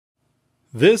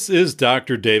This is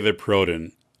Dr. David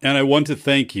Proden, and I want to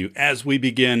thank you as we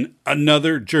begin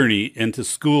another journey into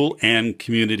school and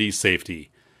community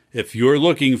safety. If you're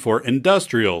looking for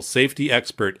industrial safety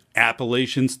expert,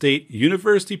 Appalachian State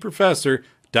University professor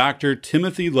Dr.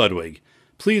 Timothy Ludwig,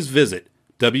 please visit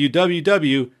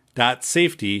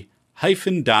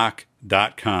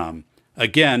www.safety-doc.com.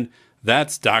 Again,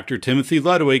 that's Dr. Timothy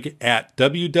Ludwig at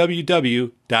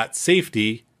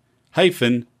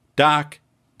www.safety-doc.com.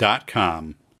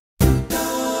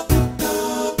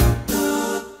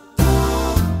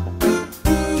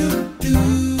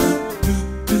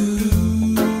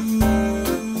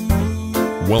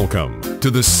 Welcome to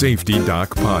the Safety Doc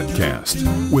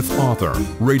Podcast with author,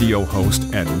 radio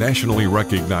host, and nationally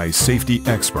recognized safety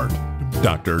expert,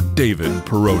 Dr. David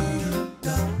Proden.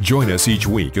 Join us each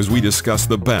week as we discuss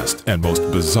the best and most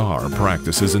bizarre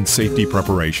practices in safety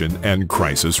preparation and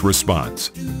crisis response.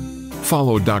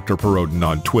 Follow Dr. Proden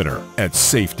on Twitter at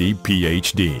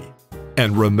SafetyPhD.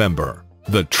 And remember,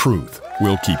 the truth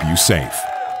will keep you safe.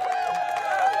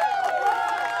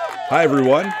 Hi,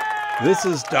 everyone. This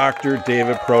is Dr.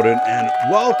 David Proden, and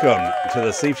welcome to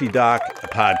the Safety Doc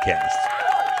Podcast.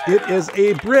 It is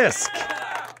a brisk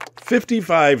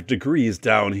 55 degrees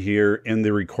down here in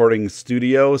the recording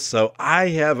studio, so I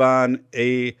have on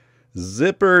a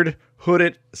zippered,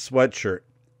 hooded sweatshirt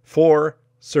for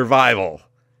survival.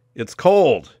 It's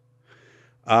cold.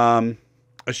 A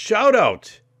shout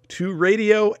out to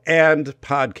radio and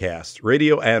podcast.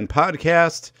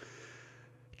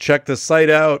 Check the site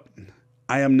out.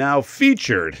 I am now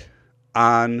featured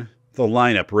on the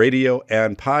lineup, radio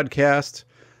and podcast,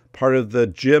 part of the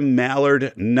Jim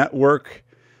Mallard Network,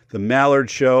 the Mallard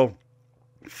Show.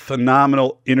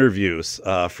 Phenomenal interviews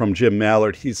from Jim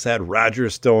Mallard. He's had Roger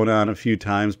Stone on a few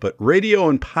times, but radio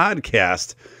and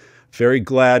podcast, very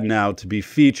glad now to be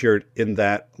featured in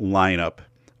that lineup.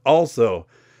 Also,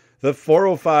 the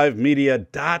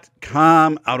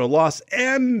 405media.com out of Los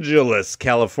Angeles,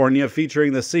 California,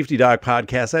 featuring the Safety Doc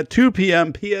Podcast at 2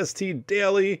 p.m. PST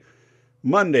daily,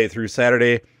 Monday through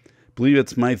Saturday. I believe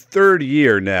it's my third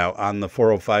year now on the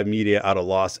 405 Media out of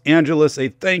Los Angeles. A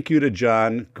thank you to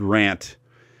John Grant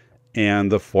and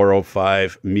the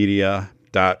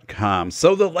 405media.com.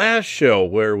 So the last show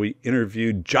where we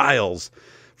interviewed Giles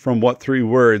from What Three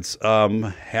Words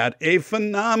had a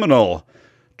phenomenal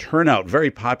turnout,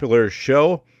 very popular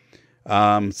show.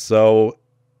 So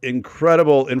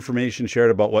incredible information shared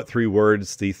about What Three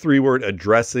Words, the three-word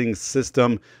addressing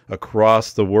system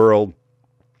across the world.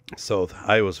 So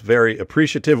I was very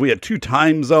appreciative. We had two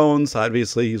time zones.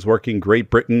 Obviously, he's working Great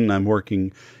Britain. I'm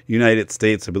working United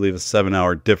States. I believe a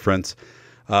 7-hour difference.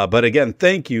 But again,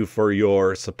 thank you for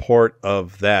your support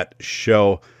of that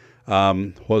show.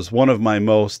 Was one of my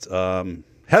most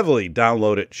heavily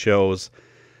downloaded shows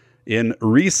in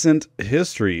recent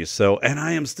history. So, and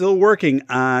I am still working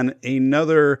on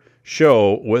another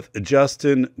show with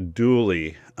Justin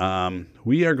Dooley.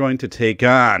 We are going to take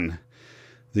on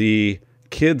the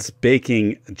Kids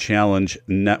Baking Challenge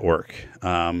Network.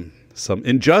 Some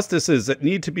injustices that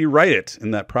need to be righted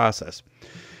in that process.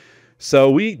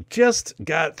 So we just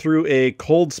got through a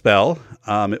cold spell.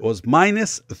 It was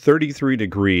minus 33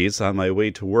 degrees on my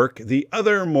way to work the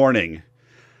other morning.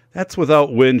 That's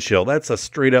without wind chill. That's a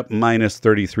straight up minus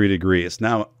 33 degrees.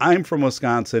 Now, I'm from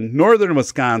Wisconsin, northern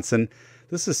Wisconsin.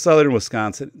 This is southern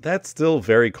Wisconsin. That's still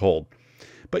very cold.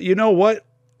 But you know what?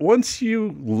 Once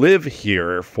you live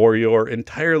here for your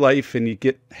entire life and you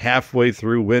get halfway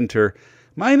through winter,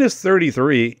 minus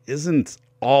 33 isn't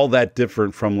all that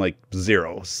different from like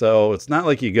zero. So it's not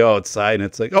like you go outside and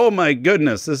it's like, oh my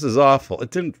goodness, this is awful.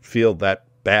 It didn't feel that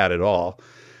bad at all.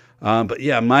 But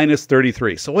yeah, minus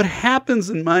 33. So what happens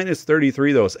in minus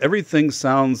 33 though is it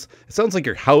sounds like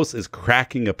your house is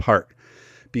cracking apart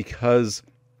because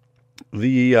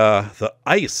the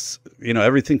ice,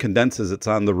 everything condenses. It's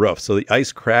on the roof. So the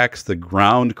ice cracks, the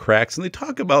ground cracks. And they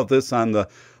talk about this on the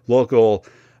local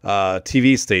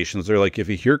TV stations. They're like, if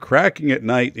you hear cracking at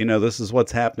night, this is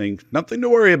what's happening. Nothing to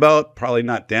worry about. Probably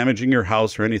not damaging your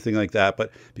house or anything like that.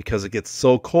 But because it gets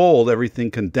so cold,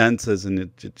 everything condenses and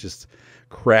it just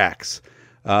cracks.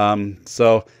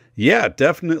 So yeah,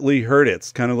 definitely heard it.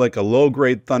 It's kind of like a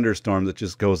low-grade thunderstorm that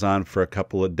just goes on for a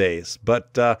couple of days.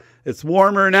 But it's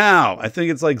warmer now. I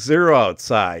think it's like 0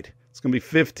 outside. It's going to be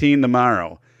 15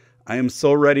 tomorrow. I am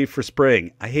so ready for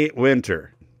spring. I hate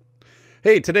winter.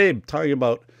 Hey, today I'm talking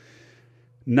about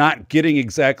not getting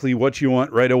exactly what you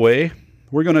want right away.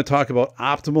 We're going to talk about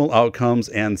optimal outcomes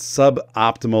and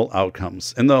suboptimal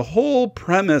outcomes. And the whole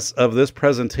premise of this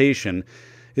presentation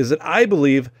is that I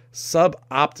believe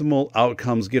suboptimal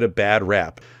outcomes get a bad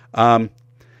rap.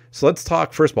 So let's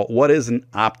talk first about what is an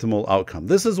optimal outcome.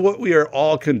 This is what we are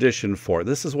all conditioned for.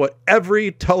 This is what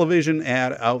every television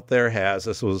ad out there has.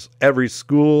 This was every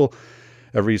school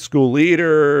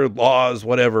leader, laws,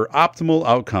 whatever, optimal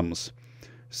outcomes.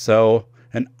 So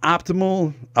an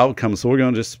optimal outcome, so we're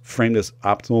going to just frame this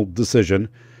optimal decision.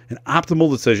 An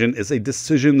optimal decision is a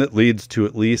decision that leads to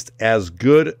at least as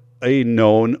good a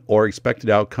known or expected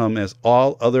outcome as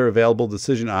all other available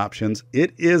decision options.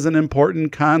 It is an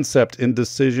important concept in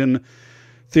decision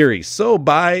theory. So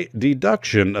by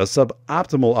deduction, a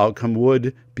suboptimal outcome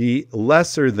would be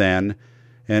lesser than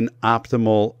an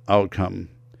optimal outcome.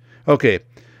 Okay,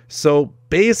 so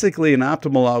basically an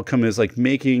optimal outcome is like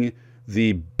making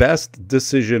the best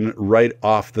decision right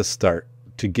off the start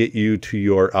to get you to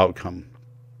your outcome.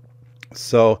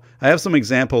 So I have some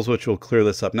examples which will clear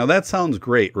this up. Now that sounds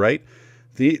great, right?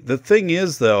 The thing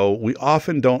is, though, we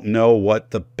often don't know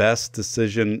what the best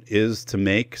decision is to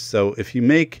make. So if you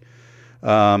make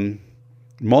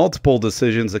multiple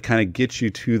decisions that kind of get you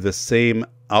to the same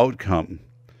outcome,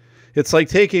 it's like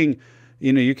taking,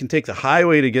 you can take the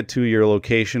highway to get to your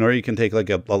location, or you can take like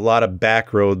a lot of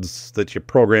back roads that you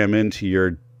program into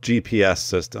your GPS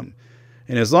system.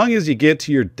 And as long as you get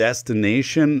to your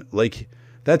destination, like,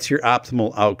 that's your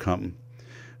optimal outcome.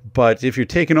 But if you're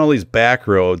taking all these back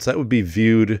roads, that would be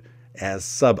viewed as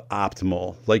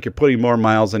suboptimal. Like you're putting more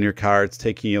miles on your car, it's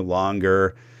taking you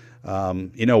longer,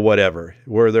 whatever.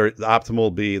 Where the optimal will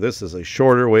be, this is a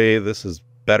shorter way, this is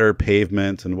better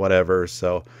pavement and whatever.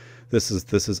 So this is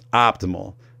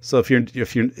optimal. So if you're,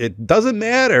 it doesn't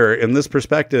matter in this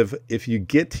perspective if you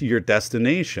get to your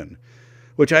destination,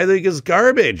 which I think is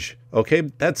garbage. Okay,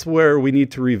 that's where we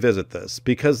need to revisit this,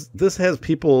 because this has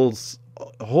people's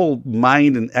whole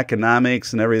mind and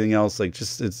economics and everything else. Like,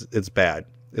 just it's bad.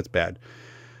 It's bad.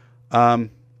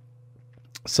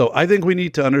 So I think we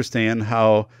need to understand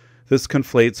how this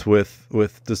conflates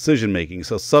with decision making.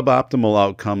 So suboptimal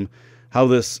outcome, how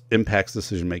this impacts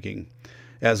decision making.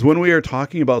 As when we are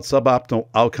talking about suboptimal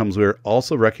outcomes, we are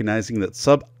also recognizing that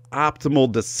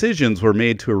suboptimal decisions were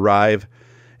made to arrive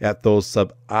at those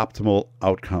suboptimal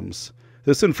outcomes.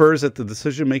 This infers that the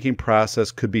decision-making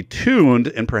process could be tuned,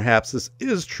 and perhaps this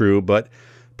is true, but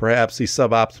perhaps these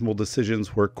suboptimal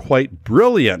decisions were quite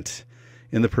brilliant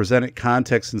in the presented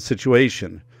context and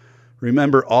situation.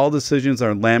 Remember, all decisions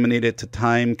are laminated to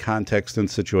time, context, and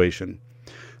situation.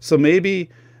 So maybe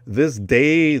this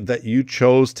day that you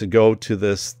chose to go to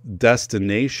this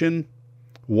destination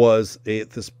was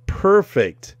this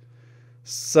perfect,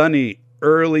 sunny,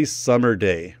 early summer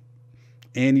day,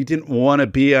 and you didn't want to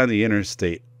be on the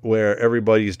interstate where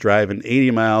everybody's driving 80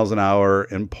 miles an hour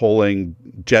and pulling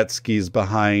jet skis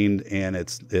behind, and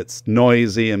it's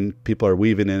noisy and people are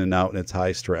weaving in and out and it's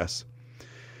high stress.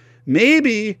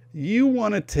 Maybe you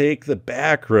want to take the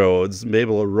back roads, be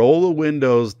able to roll the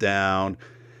windows down,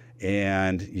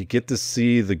 and you get to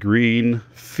see the green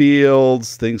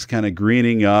fields, things kind of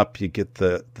greening up. You get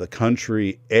the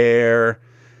country air.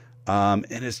 And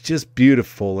it's just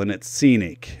beautiful and it's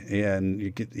scenic, and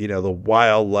you get, the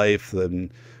wildlife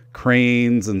and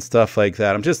cranes and stuff like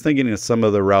that. I'm just thinking of some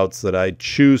of the routes that I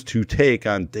choose to take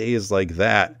on days like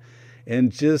that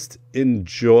and just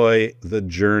enjoy the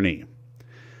journey.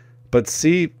 But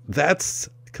see, that's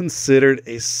considered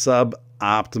a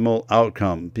suboptimal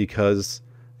outcome, because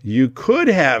you could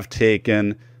have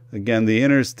taken, again, the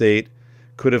interstate,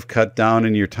 could have cut down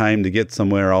in your time to get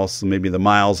somewhere else. Maybe the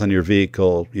miles on your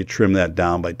vehicle, you trim that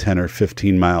down by 10 or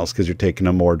 15 miles because you're taking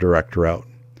a more direct route.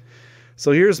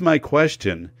 So here's my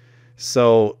question.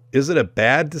 So is it a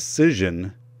bad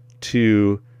decision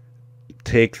to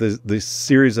take the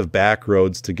series of back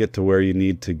roads to get to where you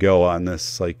need to go on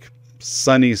this like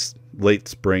sunny late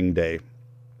spring day?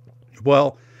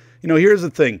 Well, here's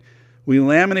the thing. We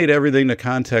laminate everything to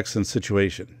context and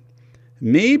situation.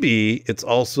 Maybe it's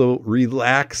also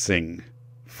relaxing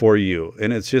for you.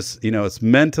 And it's just, it's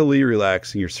mentally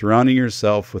relaxing. You're surrounding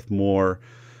yourself with more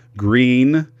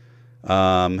green.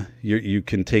 You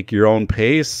can take your own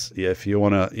pace. If you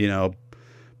want to,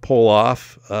 pull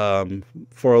off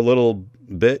for a little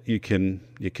bit, you can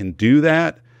do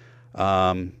that.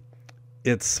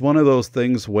 It's one of those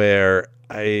things where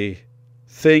I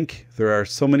think there are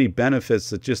so many benefits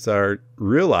that just are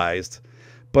realized,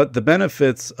 but the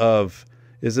benefits of,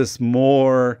 is this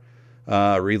more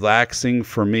relaxing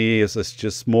for me? Is this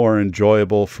just more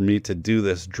enjoyable for me to do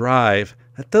this drive?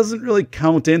 That doesn't really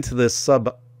count into this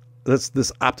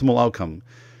optimal outcome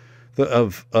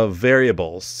of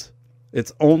variables.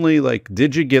 It's only like,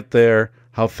 did you get there?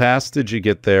 How fast did you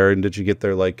get there? And did you get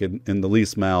there like in the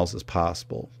least miles as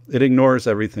possible? It ignores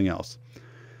everything else.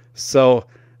 So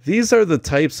these are the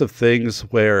types of things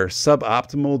where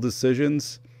suboptimal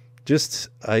decisions,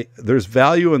 there's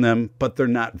value in them, but they're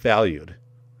not valued.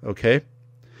 Okay.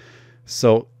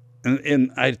 So,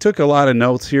 and I took a lot of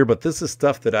notes here, but this is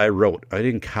stuff that I wrote. I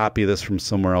didn't copy this from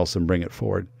somewhere else and bring it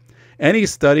forward. Any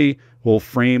study will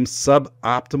frame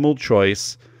suboptimal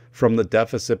choice from the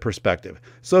deficit perspective.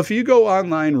 So if you go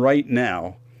online right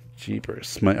now,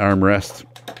 jeepers, my armrest.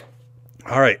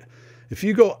 All right. If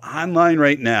you go online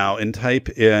right now and type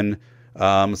in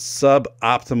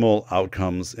suboptimal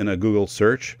outcomes in a Google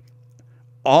search,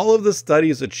 all of the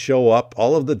studies that show up,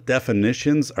 all of the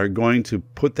definitions are going to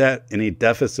put that in a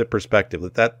deficit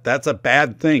perspective. That's a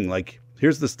bad thing. Like,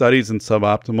 here's the studies in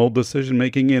suboptimal decision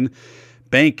making in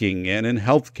banking and in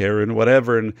healthcare and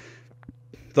whatever. And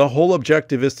the whole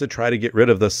objective is to try to get rid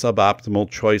of the suboptimal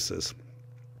choices.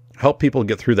 Help people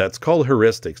get through that. It's called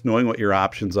heuristics, knowing what your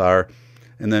options are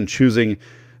and then choosing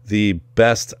the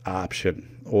best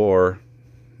option or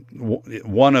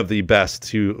one of the best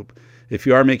to. If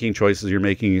you are making choices, you're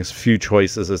making as few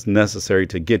choices as necessary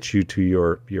to get you to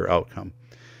your outcome.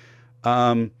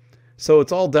 So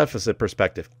it's all deficit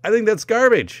perspective. I think that's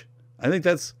garbage. I think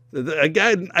it's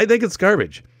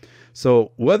garbage.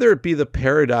 So whether it be the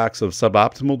paradox of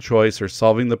suboptimal choice or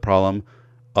solving the problem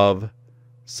of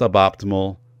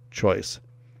suboptimal choice.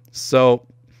 So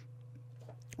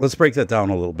let's break that down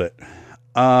a little bit.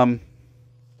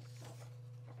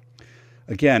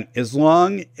 Again, as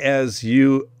long as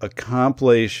you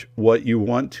accomplish what you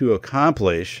want to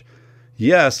accomplish,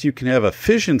 yes, you can have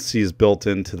efficiencies built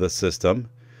into the system.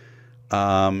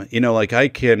 Like I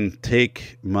can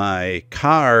take my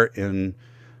car and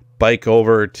bike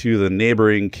over to the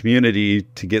neighboring community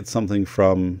to get something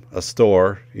from a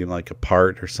store, like a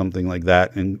part or something like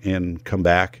that, and come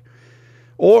back.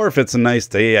 Or if it's a nice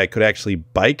day, I could actually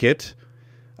bike it.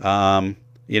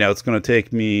 It's going to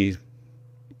take me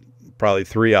probably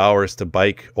 3 hours to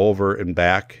bike over and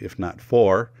back, if not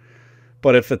 4.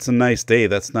 But if it's a nice day,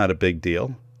 that's not a big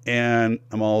deal. And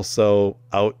I'm also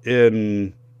out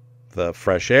in the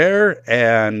fresh air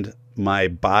and my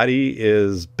body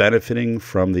is benefiting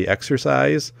from the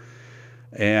exercise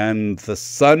and the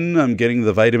sun. I'm getting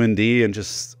the vitamin D and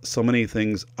just so many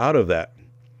things out of that.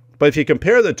 But if you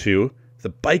compare the two, the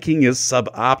biking is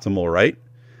suboptimal, right?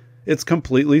 It's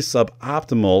completely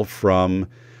suboptimal from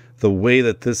the way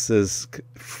that this is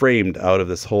framed out of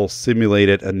this whole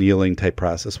simulated annealing type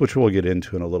process, which we'll get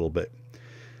into in a little bit.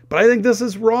 But I think this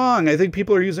is wrong. I think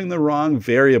people are using the wrong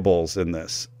variables in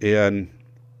this. And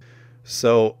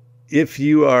so if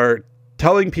you are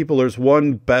telling people there's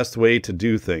one best way to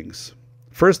do things,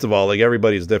 first of all, like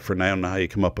everybody's different. I don't know how you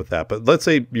come up with that. But let's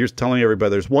say you're telling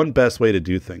everybody there's one best way to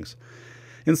do things.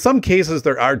 In some cases,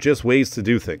 there are just ways to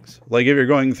do things. Like if you're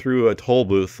going through a toll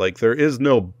booth, like there is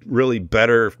no really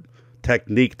better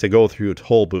technique to go through a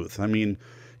toll booth. I mean,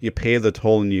 you pay the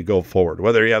toll and you go forward,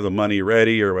 whether you have the money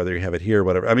ready or whether you have it here,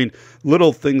 whatever. I mean,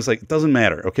 little things like, it doesn't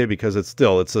matter, okay, because it's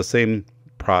the same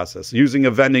process. Using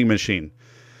a vending machine,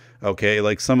 okay,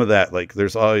 like some of that, like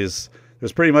there's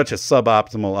pretty much a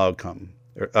suboptimal outcome,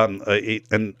 or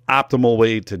an optimal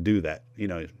way to do that.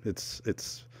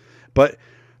 But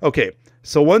okay.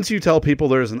 So once you tell people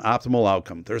there's an optimal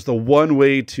outcome, there's the one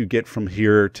way to get from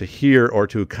here to here or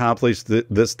to accomplish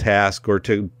this task or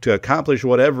to accomplish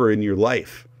whatever in your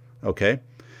life, okay?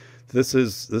 This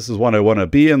is what I want to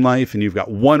be in life, and you've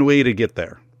got one way to get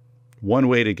there. One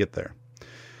way to get there.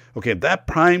 Okay, that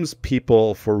primes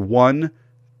people for one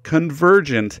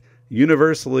convergent,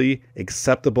 universally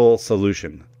acceptable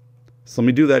solution. So let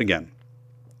me do that again.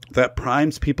 That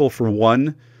primes people for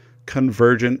one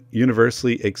convergent,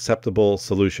 universally acceptable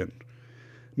solution.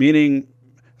 Meaning,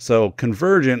 so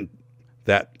convergent,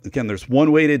 that, again, there's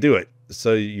one way to do it.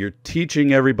 So you're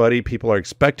teaching everybody, people are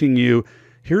expecting you,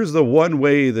 here's the one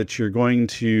way that you're going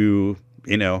to,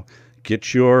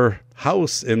 get your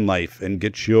house in life and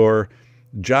get your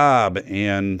job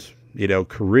and,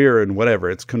 career and whatever.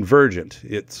 It's convergent.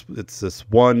 It's this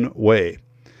one way.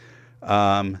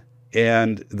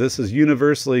 And this is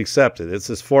universally accepted. It's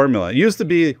this formula. It used to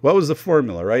be, what was the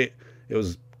formula, right? It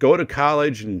was go to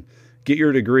college and get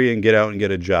your degree and get out and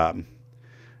get a job.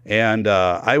 And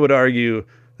I would argue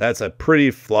that's a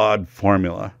pretty flawed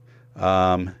formula.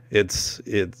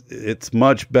 It's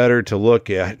much better to look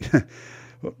at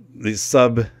these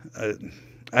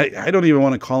I don't even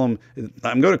want to call them,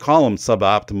 I'm going to call them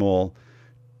suboptimal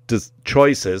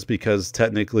choices because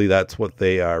technically that's what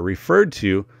they are referred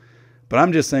to. But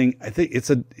I'm just saying, I think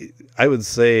I would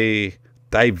say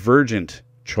divergent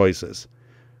choices,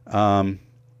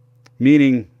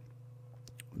 meaning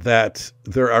that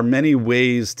there are many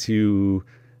ways to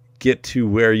get to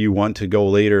where you want to go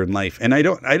later in life. And I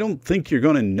don't think you're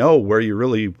going to know where you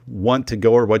really want to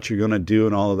go or what you're going to do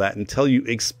and all of that until you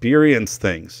experience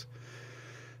things.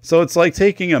 So it's like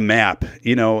taking a map,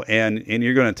 and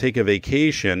you're going to take a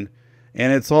vacation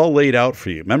and it's all laid out for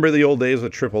you. Remember the old days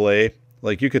with AAA?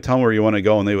 Like you could tell them where you want to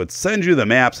go and they would send you the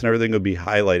maps and everything would be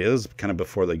highlighted. It was kind of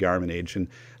before the Garmin age. And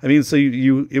I mean, so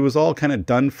it was all kind of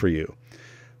done for you.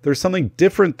 There's something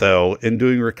different, though, in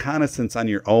doing reconnaissance on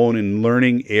your own and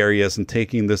learning areas and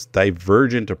taking this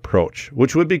divergent approach,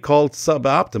 which would be called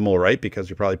suboptimal, right? Because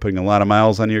you're probably putting a lot of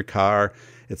miles on your car.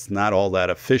 It's not all that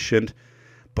efficient.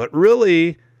 But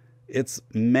really, it's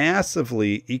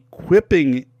massively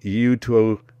equipping you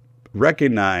to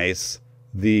recognize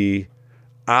the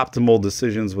optimal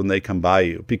decisions when they come by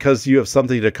you because you have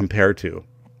something to compare to.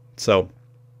 So,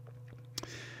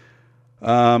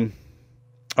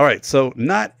 all right, so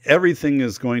not everything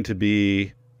is going to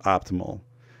be optimal.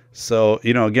 So,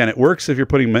 again, it works if you're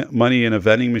putting money in a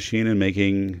vending machine and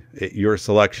making it your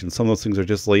selection. Some of those things are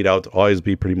just laid out to always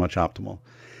be pretty much optimal.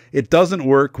 It doesn't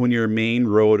work when your main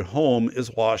road home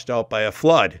is washed out by a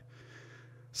flood.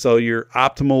 So your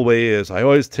optimal way is, I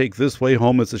always take this way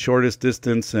home. It's the shortest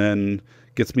distance and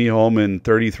gets me home in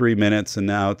 33 minutes. And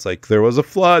now it's like there was a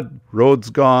flood, road's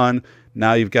gone.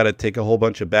 Now you've got to take a whole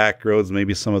bunch of back roads.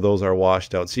 Maybe some of those are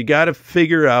washed out. So you got to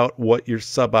figure out what your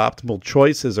suboptimal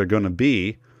choices are going to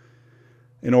be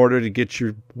in order to get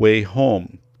your way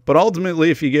home. But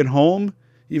ultimately, if you get home,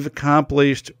 you've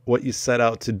accomplished what you set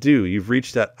out to do. You've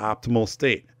reached that optimal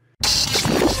state.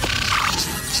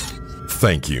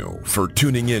 Thank you for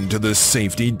tuning in to the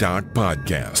Safety Doc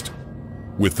Podcast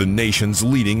with the nation's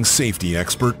leading safety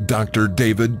expert, Dr.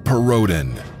 David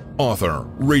Perrodin. Author,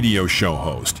 radio show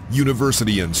host,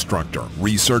 university instructor,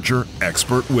 researcher,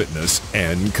 expert witness,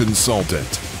 and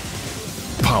consultant.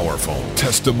 Powerful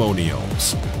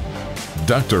testimonials.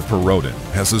 Dr. Perrodin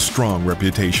has a strong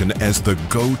reputation as the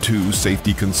go-to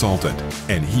safety consultant,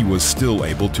 and he was still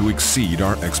able to exceed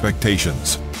our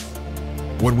expectations.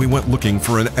 When we went looking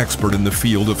for an expert in the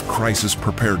field of crisis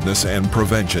preparedness and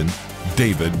prevention,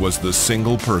 David was the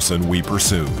single person we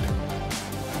pursued.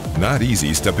 Not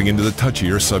easy stepping into the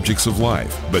touchier subjects of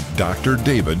life, but Dr.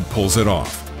 David pulls it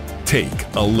off. Take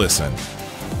a listen.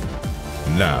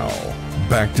 Now,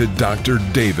 back to Dr.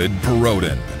 David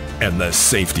Perrodin and the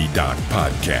Safety Doc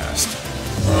Podcast.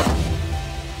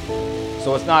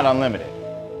 So it's not unlimited.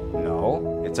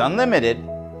 No, it's unlimited,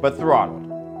 but throttled.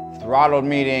 Throttled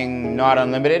meaning not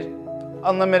unlimited,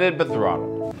 unlimited but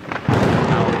throttled.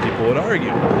 People would argue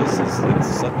it's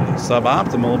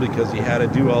suboptimal because you had to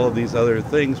do all of these other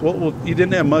things. Well, you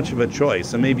didn't have much of a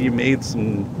choice, and maybe you made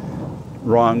some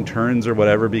wrong turns or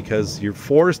whatever because you're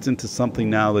forced into something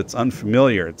now that's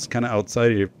unfamiliar. It's kind of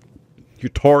outside of your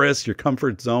Taurus, your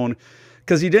comfort zone,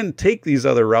 because you didn't take these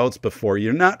other routes before.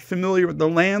 You're not familiar with the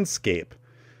landscape,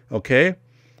 okay?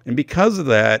 And because of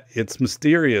that, it's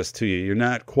mysterious to you. You're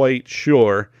not quite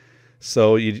sure.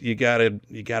 So you gotta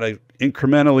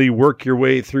incrementally work your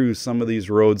way through some of these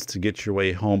roads to get your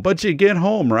way home. But you get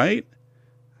home, right?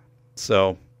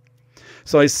 So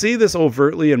I see this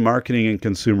overtly in marketing and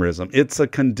consumerism. It's a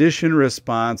conditioned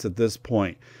response at this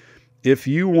point. If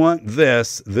you want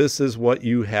this is what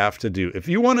you have to do. If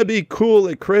you want to be cool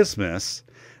at Christmas,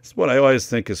 it's what I always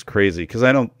think is crazy because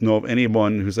I don't know of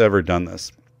anyone who's ever done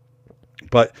this.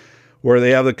 But where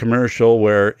they have the commercial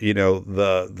where,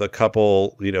 the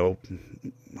couple,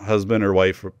 husband or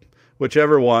wife,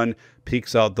 whichever one,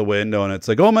 peeks out the window and it's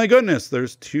like, oh my goodness,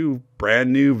 there's two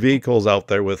brand new vehicles out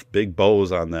there with big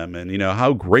bows on them. And,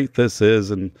 how great this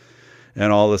is and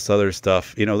all this other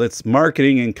stuff. That's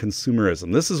marketing and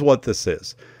consumerism. This is what this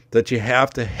is. That you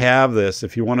have to have this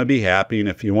if you want to be happy and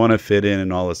if you want to fit in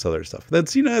and all this other stuff.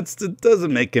 That's, it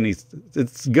doesn't make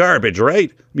it's garbage,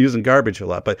 right? I'm using garbage a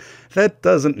lot, but that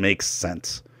doesn't make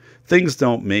sense. Things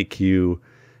don't make you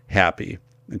happy,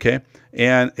 okay?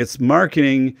 And it's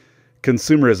marketing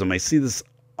consumerism. I see this,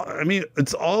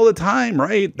 it's all the time,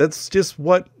 right? That's just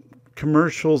what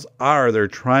commercials are. They're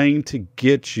trying to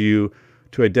get you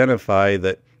to identify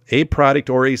that a product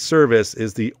or a service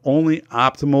is the only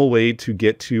optimal way to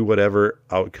get to whatever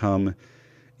outcome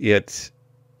it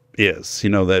is.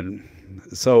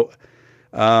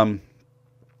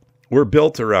 We're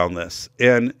built around this.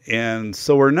 And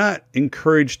so we're not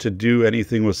encouraged to do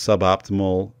anything with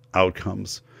suboptimal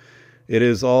outcomes. It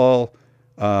is all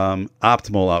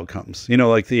optimal outcomes.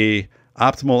 Like the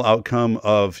optimal outcome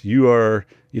of you are,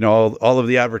 all of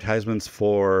the advertisements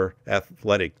for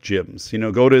athletic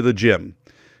gyms. Go to the gym.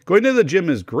 Going to the gym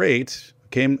is great,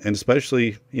 okay, and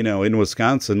especially, in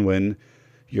Wisconsin when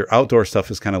your outdoor stuff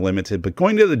is kind of limited. But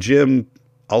going to the gym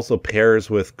also pairs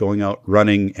with going out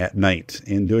running at night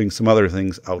and doing some other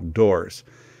things outdoors.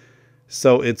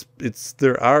 So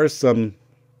there are some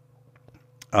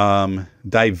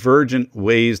divergent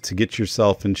ways to get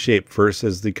yourself in shape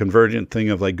versus the convergent thing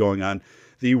of like going on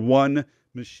the one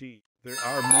machine. There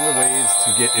are more ways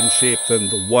to get in shape than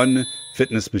the one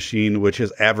fitness machine, which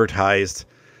is advertised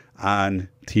on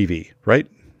TV, right?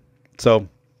 So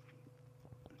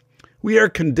we are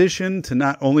conditioned to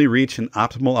not only reach an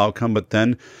optimal outcome, but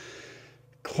then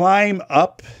climb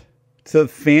up to the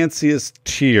fanciest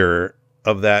tier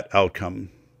of that outcome.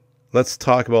 Let's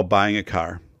talk about buying a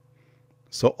car.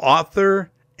 So author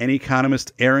and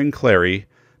economist Aaron Clarey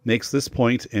makes this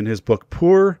point in his book,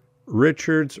 Poor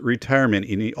Richard's Retirement,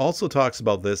 and he also talks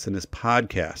about this in his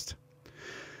podcast.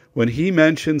 When he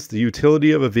mentions the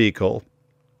utility of a vehicle,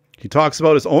 he talks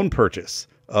about his own purchase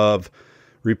of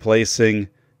replacing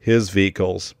his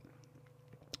vehicles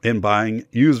and buying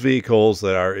used vehicles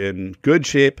that are in good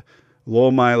shape,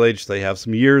 low mileage, they have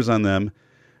some years on them,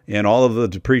 and all of the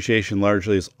depreciation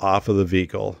largely is off of the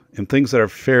vehicle, and things that are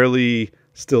fairly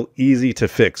still easy to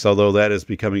fix, although that is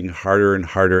becoming harder and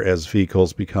harder as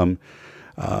vehicles become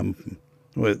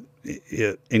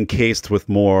encased with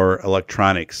more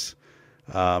electronics.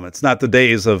 It's not the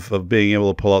days of being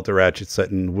able to pull out the ratchet set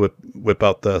and whip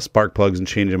out the spark plugs and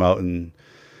change them out and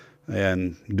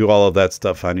do all of that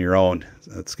stuff on your own.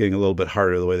 It's getting a little bit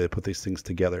harder the way they put these things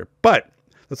together. But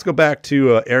let's go back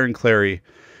to Aaron Clarey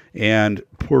and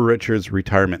Poor Richard's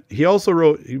Retirement. He also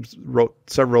wrote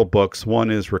several books.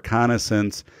 One is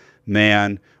Reconnaissance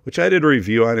Man, which I did a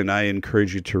review on, and I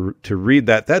encourage you to read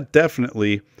that. That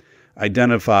definitely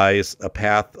identifies a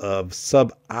path of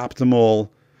suboptimal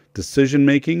decision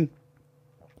making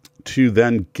to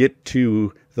then get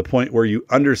to the point where you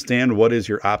understand what is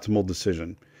your optimal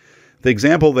decision. The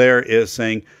example there is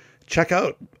saying, check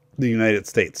out the United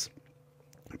States.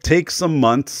 Take some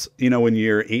months, when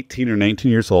you're 18 or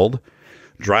 19 years old,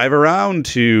 drive around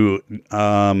to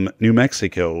New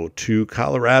Mexico, to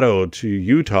Colorado, to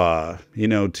Utah,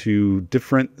 to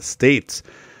different states.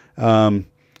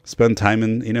 Spend time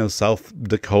in, South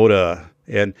Dakota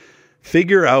and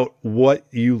figure out what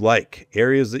you like,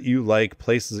 areas that you like,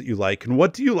 places that you like, and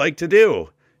what do you like to do?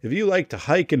 If you like to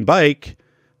hike and bike,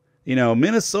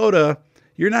 Minnesota,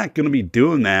 you're not going to be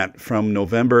doing that from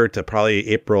November to probably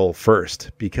April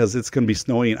 1st because it's going to be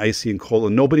snowy and icy and cold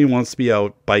and nobody wants to be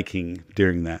out biking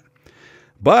during that.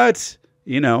 But,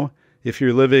 if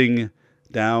you're living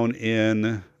down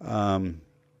in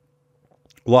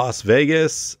Las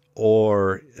Vegas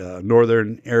or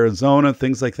northern Arizona,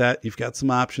 things like that, you've got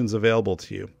some options available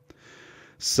to you.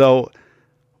 So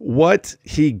what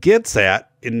he gets at,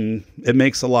 and it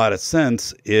makes a lot of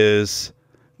sense, is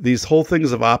these whole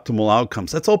things of optimal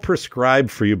outcomes. That's all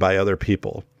prescribed for you by other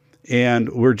people. And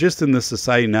we're just in this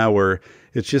society now where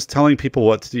it's just telling people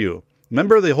what to do.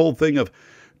 Remember the whole thing of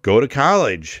go to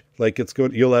college, like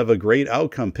you'll have a great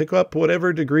outcome, pick up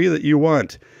whatever degree that you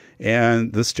want.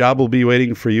 And this job will be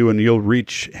waiting for you and you'll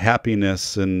reach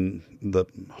happiness and the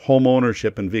home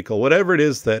ownership and vehicle, whatever it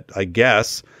is that I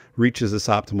guess reaches this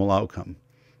optimal outcome.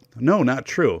 No, not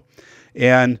true.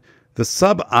 And the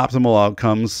suboptimal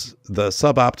outcomes, the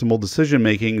suboptimal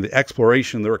decision-making, the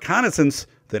exploration, the reconnaissance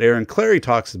that Aaron Clarey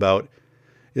talks about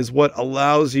is what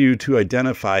allows you to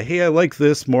identify, hey, I like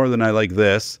this more than I like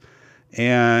this.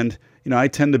 And, I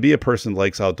tend to be a person that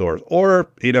likes outdoors. Or,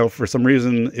 for some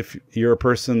reason, if you're a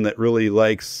person that really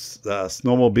likes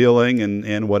snowmobiling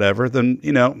and whatever, then,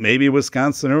 maybe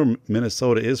Wisconsin or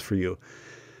Minnesota is for you.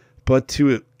 But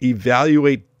to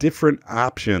evaluate different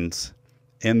options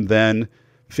and then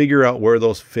figure out where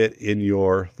those fit in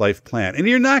your life plan. And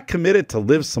you're not committed to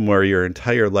live somewhere your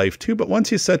entire life too, but once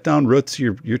you set down roots,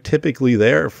 you're typically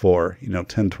there for,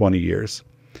 10, 20 years.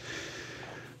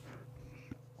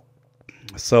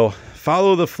 So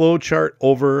follow the flow chart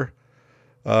over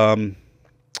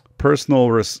personal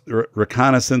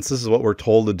reconnaissance. This is what we're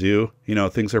told to do.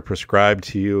 Things are prescribed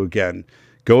to you. Again,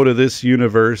 go to this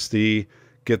university,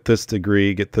 get this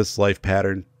degree, get this life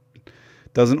pattern.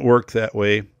 Doesn't work that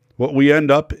way. What we end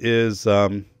up is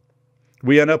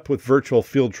with virtual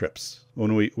field trips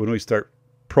when we start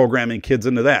programming kids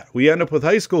into that. We end up with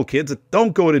high school kids that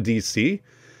don't go to DC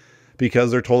because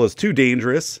they're told it's too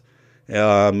dangerous,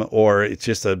 or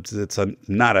it's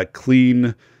not a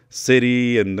clean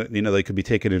city, and they could be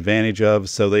taken advantage of.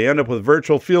 So they end up with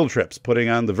virtual field trips, putting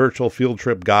on the virtual field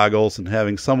trip goggles and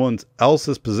having someone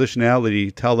else's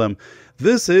positionality tell them,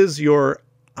 this is your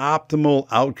optimal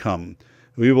outcome.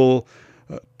 We will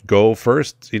go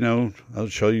first, I'll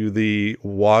show you the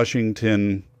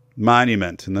Washington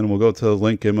Monument, and then we'll go to the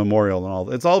Lincoln Memorial and all.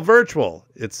 It's all virtual.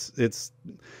 It's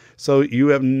so you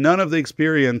have none of the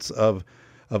experience of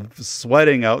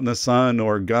sweating out in the sun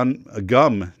or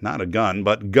gum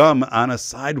on a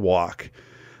sidewalk,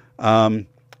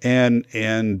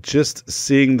 and just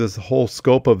seeing this whole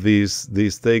scope of these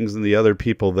things and the other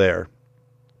people there.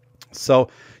 So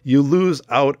you lose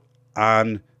out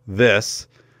on this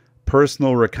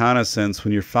personal reconnaissance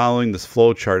when you're following this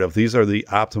flow chart of these are the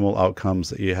optimal outcomes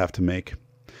that you have to make.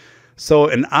 So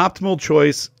an optimal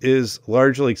choice is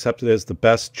largely accepted as the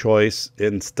best choice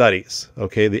in studies.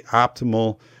 Okay, the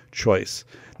optimal choice.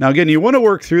 Now, again, you want to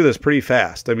work through this pretty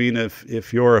fast. I mean,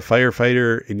 if you're a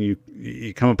firefighter and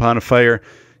you come upon a fire,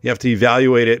 you have to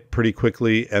evaluate it pretty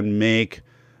quickly and make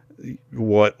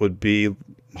what would be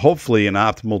hopefully an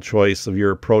optimal choice of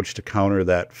your approach to counter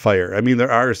that fire. I mean,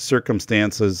 there are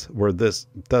circumstances where this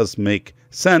does make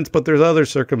sense, but there's other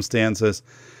circumstances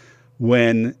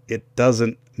when it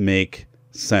doesn't make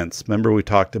sense. Remember, we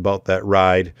talked about that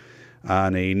ride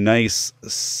on a nice,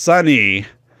 sunny,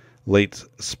 late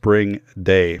spring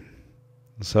day.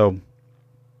 So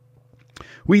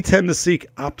we tend to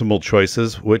seek optimal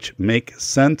choices, which make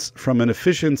sense from an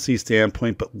efficiency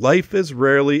standpoint, but life is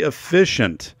rarely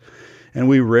efficient, and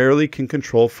we rarely can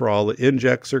control for all the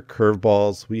injects or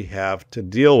curveballs we have to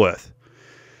deal with.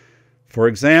 For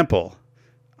example,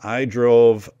 I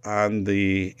drove on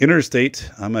the interstate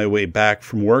on my way back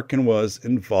from work and was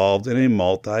involved in a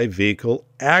multi-vehicle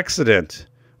accident,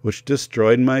 which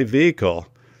destroyed my vehicle.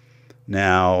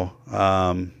 Now,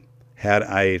 had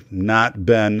I not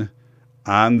been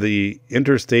on the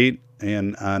interstate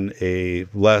and on a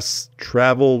less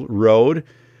traveled road,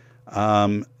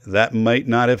 that might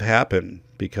not have happened,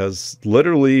 because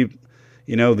literally,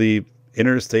 the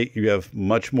interstate, you have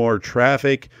much more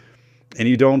traffic and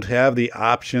you don't have the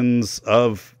options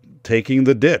of taking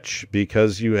the ditch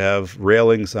because you have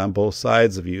railings on both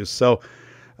sides of you. So,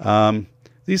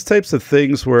 these types of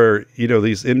things where,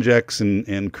 these injects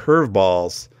and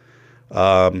curveballs,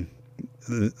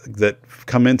 that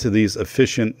come into these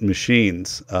efficient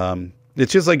machines.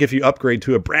 It's just like if you upgrade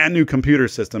to a brand new computer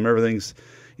system, everything's,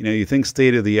 you think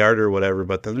state of the art or whatever,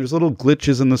 but then there's little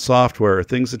glitches in the software,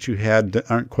 things that you had that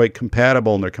aren't quite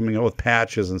compatible, and they're coming out with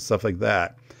patches and stuff like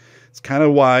that. It's kind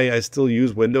of why I still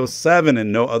use Windows 7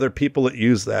 and know other people that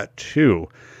use that too.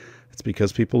 It's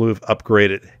because people who have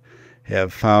upgraded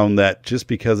have found that just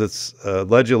because it's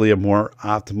allegedly a more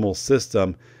optimal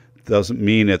system doesn't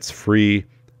mean it's free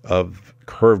of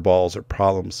curveballs or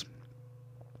problems.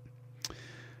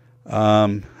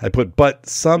 But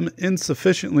some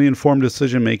insufficiently informed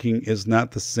decision-making is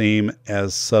not the same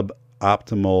as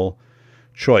suboptimal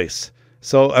choice.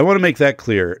 So I want to make that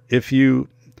clear. If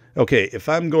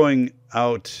I'm going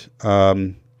out,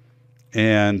 and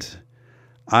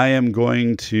I am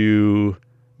going to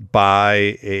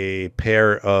buy a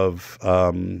pair of,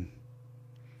 I'm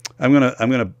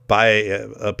gonna buy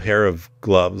a pair of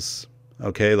gloves,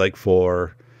 okay, like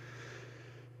for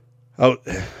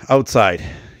outside,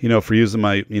 for using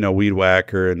my, weed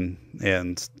whacker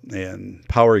and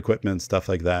power equipment and stuff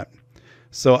like that.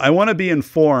 So I want to be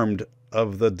informed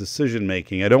of the decision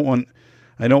making. I don't want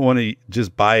to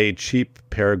just buy a cheap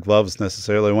pair of gloves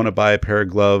necessarily. I want to buy a pair of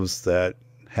gloves that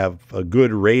have a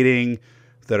good rating,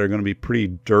 that are going to be pretty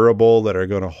durable, that are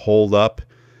going to hold up.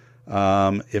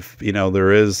 If,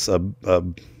 there is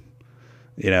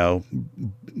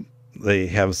they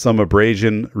have some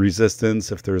abrasion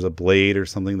resistance if there's a blade or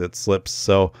something that slips.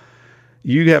 So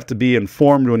you have to be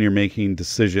informed when you're making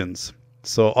decisions.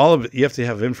 So all of it, you have to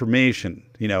have information,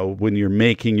 when you're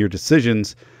making your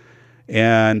decisions.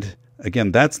 And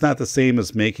again, that's not the same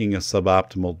as making a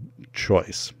suboptimal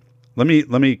choice. Let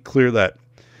me clear that.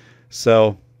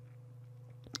 So,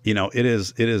 it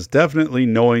is definitely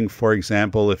knowing, for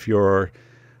example, if you're,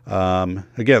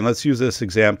 again, let's use this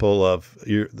example of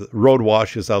the road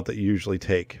washes out that you usually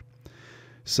take.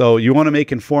 So you want to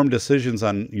make informed decisions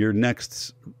on your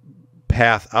next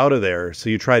path out of there. So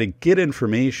you try to get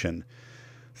information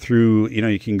through,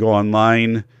 you can go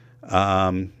online,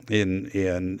 or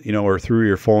through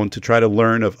your phone to try to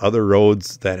learn of other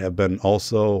roads that have been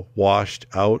also washed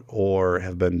out or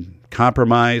have been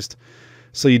compromised.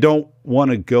 So you don't want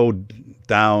to go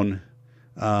down,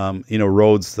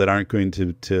 roads that aren't going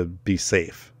to be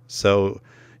safe. So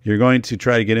you're going to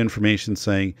try to get information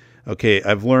saying, okay,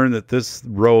 I've learned that this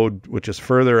road, which is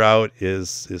further out,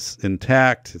 is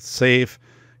intact, it's safe.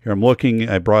 Here I'm looking,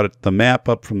 I brought the map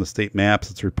up from the state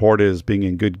maps. It's reported as being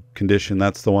in good condition.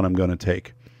 That's the one I'm going to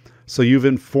take. So you've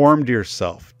informed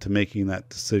yourself to making that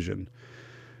decision.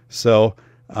 So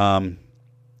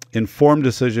informed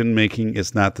decision making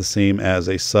is not the same as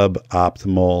a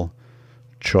suboptimal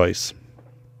choice.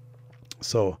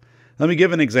 So let me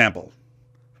give an example.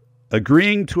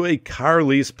 Agreeing to a car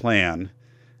lease plan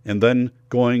and then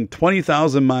going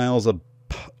 20,000 miles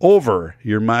over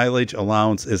your mileage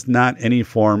allowance is not any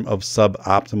form of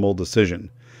suboptimal decision.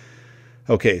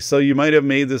 Okay, so you might have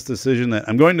made this decision that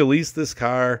I'm going to lease this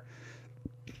car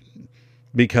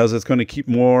because it's going to keep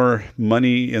more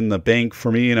money in the bank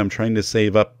for me, and I'm trying to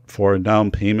save up for a down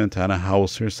payment on a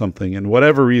house or something, and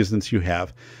whatever reasons you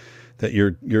have that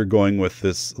you're going with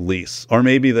this lease. Or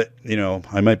maybe that,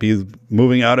 I might be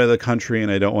moving out of the country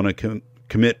and I don't want to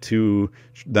commit to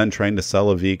then trying to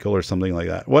sell a vehicle or something like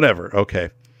that. Whatever.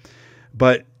 Okay.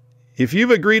 But if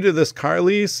you've agreed to this car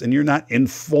lease and you're not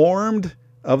informed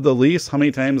of the lease, how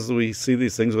many times do we see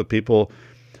these things with people?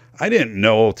 I didn't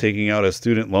know taking out a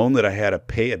student loan that I had to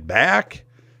pay it back.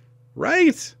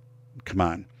 Right? Come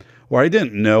on. Or I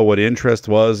didn't know what interest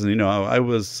was, and I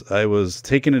was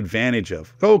taken advantage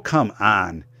of. Oh, come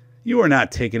on. You are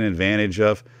not taken advantage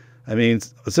of. I mean,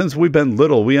 since we've been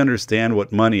little, we understand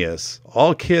what money is.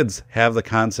 All kids have the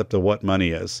concept of what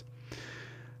money is.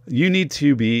 You need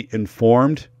to be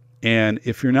informed, and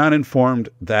if you're not informed,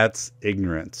 that's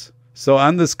ignorance. So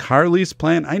on this car lease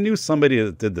plan, I knew somebody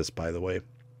that did this, by the way.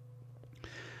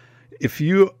 If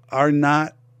you are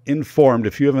not informed,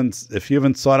 if you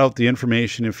haven't sought out the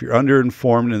information, if you're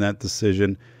underinformed in that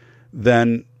decision,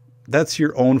 then that's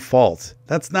your own fault.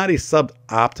 That's not a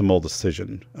suboptimal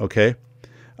decision. Okay.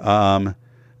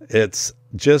 It's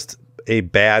just a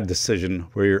bad decision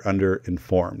where you're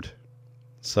underinformed.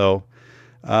 So,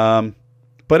 but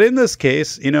in this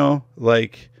case,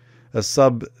 like a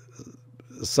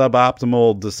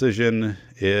suboptimal decision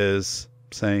is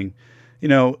saying,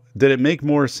 did it make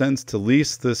more sense to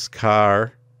lease this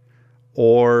car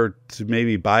or to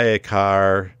maybe buy a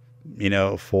car,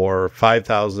 for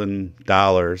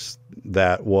 $5,000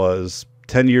 that was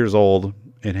 10 years old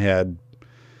and had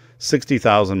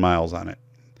 60,000 miles on it?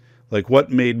 Like, what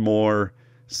made more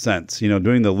sense,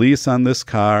 doing the lease on this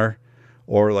car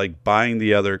or like buying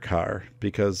the other car?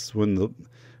 Because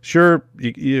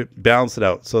you balance it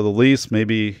out. So the lease,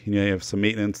 maybe, you have some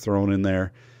maintenance thrown in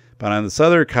there, but on this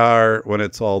other car, when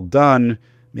it's all done,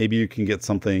 maybe you can get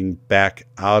something back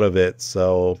out of it.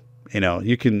 So,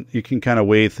 you can kind of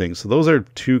weigh things. So those are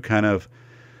two kind of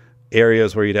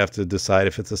areas where you'd have to decide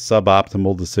if it's a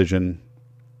suboptimal decision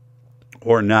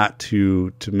or not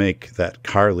to make that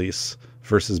car lease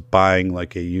versus buying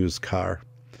like a used car.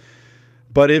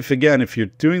 But if you're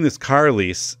doing this car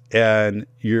lease and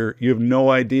you have no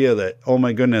idea that, oh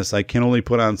my goodness, I can only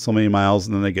put on so many miles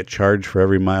and then I get charged for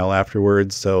every mile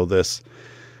afterwards. So this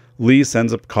lease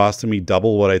ends up costing me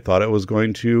double what I thought it was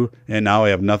going to. And now I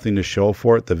have nothing to show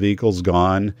for it. The vehicle's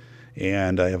gone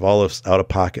and I have all this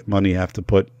out-of-pocket money I have to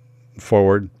put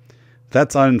forward.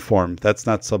 That's uninformed. That's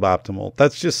not suboptimal.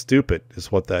 That's just stupid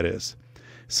is what that is.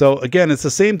 So again, it's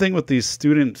the same thing with these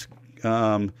student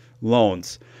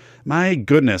loans. My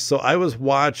goodness. So I was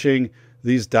watching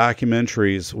these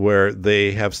documentaries where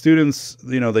they have students,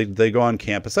 they go on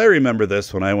campus. I remember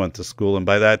this when I went to school. And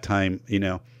by that time,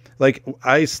 like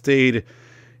I stayed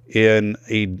in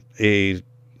the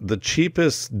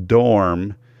cheapest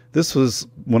dorm. This was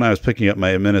when I was picking up my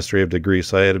administrative degree.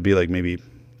 So I had to be like maybe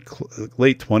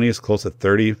late 20s, close to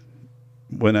 30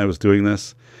 when I was doing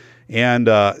this. And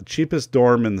cheapest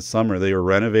dorm in the summer, they were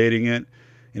renovating it.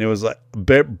 And it was like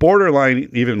borderline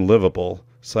even livable.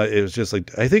 So it was just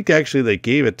like, I think actually they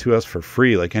gave it to us for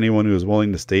free, like anyone who was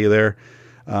willing to stay there,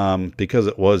 because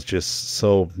it was just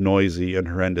so noisy and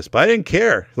horrendous. But I didn't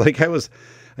care. Like it was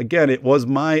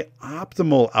my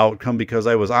optimal outcome because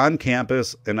I was on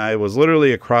campus and I was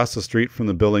literally across the street from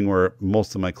the building where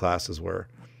most of my classes were.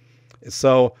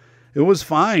 So it was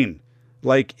fine.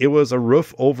 Like it was a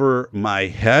roof over my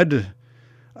head.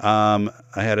 I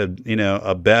had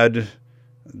a bed.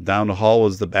 Down the hall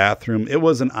was the bathroom. It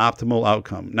was an optimal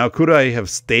outcome. Now, could I have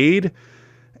stayed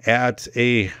at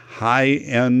a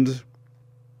high-end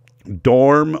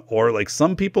dorm, or like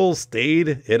some people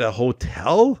stayed at a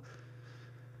hotel?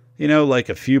 Like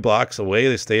a few blocks away,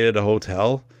 they stayed at a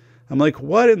hotel. I'm like,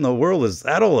 what in the world is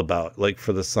that all about? Like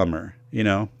for the summer,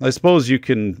 I suppose you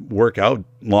can work out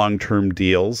long-term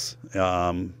deals,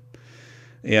 and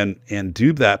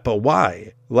do that, but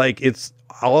why? Like it's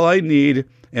all I need.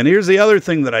 And here's the other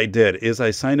thing that I did is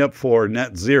I signed up for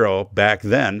Net Zero back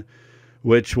then,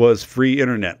 which was free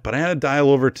internet. But I had to dial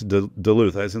over to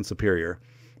Duluth. I was in Superior.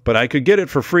 But I could get it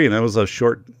for free, and that was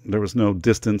there was no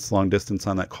long distance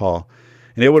on that call.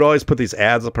 And it would always put these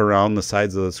ads up around the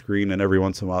sides of the screen, and every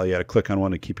once in a while you had to click on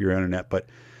one to keep your internet. But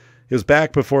It was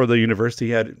back before the university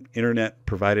had internet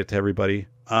provided to everybody.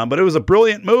 But it was a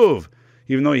brilliant move.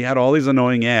 Even though he had all these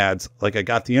annoying ads, like I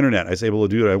got the internet, I was able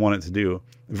to do what I wanted to do.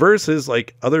 Versus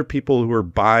like other people who were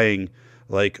buying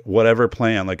like whatever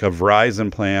plan, like a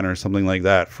Verizon plan or something like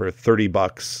that for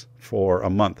 $30 for a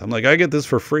month. I'm like, I get this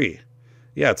for free.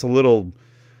 Yeah, it's a little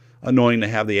annoying to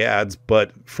have the ads,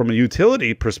 but from a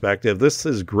utility perspective, this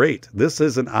is great. This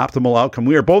is an optimal outcome.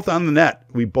 We are both on the net.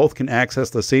 We both can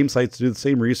access the same sites, do the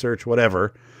same research,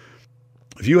 whatever.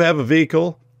 If you have a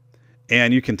vehicle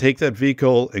and you can take that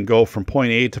vehicle and go from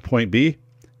point A to point B,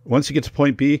 once you get to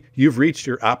point B, you've reached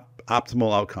your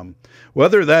optimal outcome.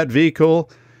 Whether that vehicle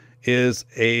is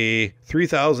a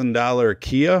 $3,000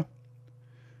 Kia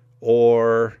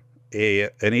or an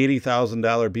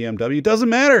 $80,000 BMW, doesn't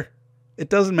matter. It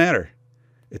doesn't matter.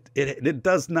 It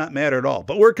does not matter at all.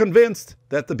 But we're convinced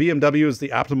that the BMW is the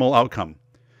optimal outcome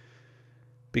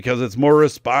because it's more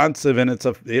responsive and it's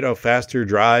a faster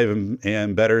drive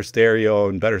and better stereo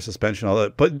and better suspension, all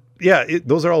that. But yeah,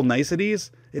 those are all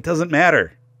niceties. It doesn't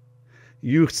matter.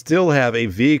 You still have a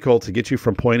vehicle to get you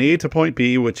from point A to point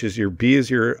B, which is B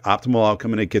is your optimal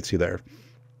outcome, and it gets you there.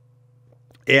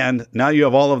 And now you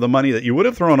have all of the money that you would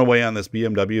have thrown away on this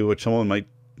BMW, which someone might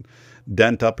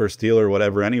dent up or steal or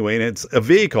whatever anyway, and it's a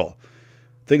vehicle.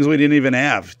 Things we didn't even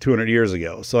have 200 years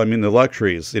ago. So, I mean, the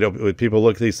luxuries, when people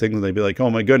look at these things and they'd be like, oh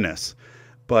my goodness.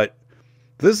 But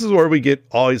this is where we get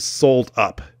always sold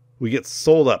up. We get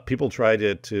sold up. People try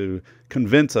to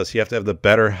convince us you have to have the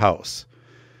better house.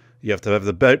 You have to have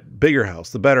the bigger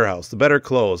house, the better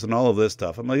clothes, and all of this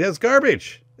stuff. I'm like, that's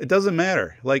garbage. It doesn't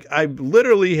matter. Like, I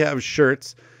literally have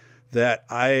shirts that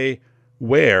I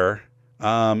wear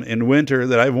in winter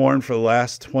that I've worn for the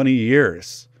last 20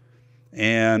 years.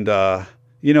 And,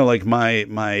 like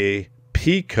my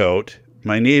pea coat,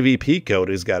 my navy pea coat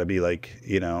has got to be like,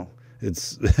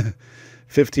 it's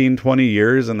 15, 20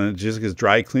 years and then it just gets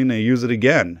dry clean and I use it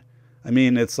again. I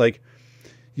mean, it's like,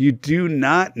 you do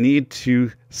not need to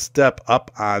step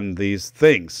up on these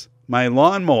things. My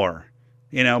lawnmower,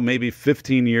 maybe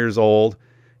 15 years old,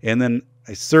 and then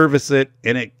I service it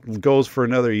and it goes for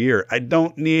another year. I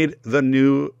don't need the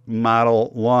new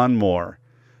model lawnmower.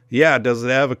 Yeah, does it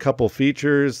have a couple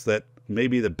features that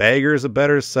maybe the bagger is a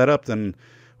better setup than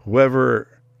whoever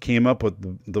came up with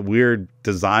the weird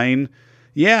design?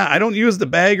 Yeah, I don't use the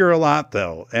bagger a lot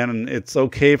though, and it's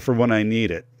okay for when I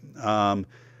need it.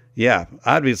 Yeah,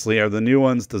 obviously, are the new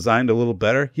ones designed a little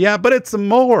better? Yeah, but it's a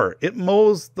mower. It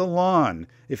mows the lawn.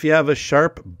 If you have a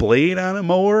sharp blade on a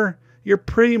mower, you're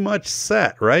pretty much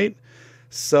set, right?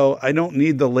 So I don't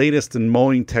need the latest in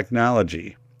mowing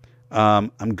technology. I'm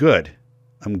good.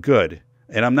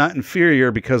 And I'm not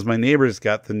inferior because my neighbor's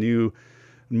got the new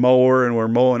mower and we're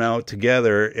mowing out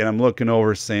together. And I'm looking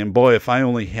over saying, boy, if I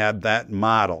only had that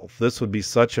model, this would be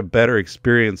such a better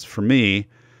experience for me.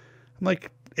 I'm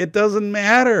like, it doesn't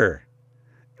matter.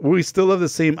 We still have the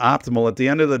same optimal. At the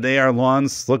end of the day, our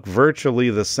lawns look virtually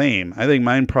the same. I think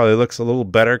mine probably looks a little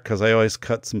better because I always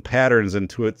cut some patterns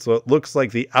into it. So it looks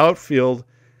like the outfield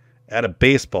at a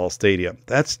baseball stadium.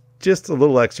 That's just a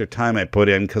little extra time I put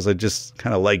in because I just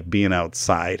kind of like being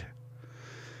outside.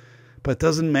 But it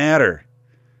doesn't matter.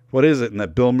 What is it in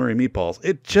that Bill Murray meatballs?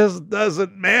 It just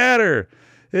doesn't matter.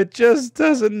 It just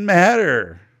doesn't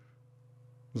matter.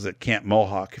 Was it Camp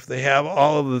Mohawk? If they have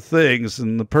all of the things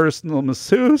and the personal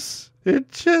masseuse,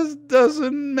 it just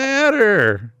doesn't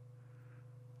matter.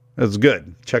 That's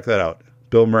good. Check that out.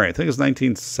 Bill Murray. I think it was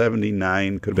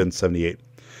 1979. Could have been 78.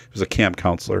 He was a camp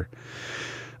counselor.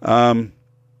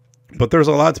 But there's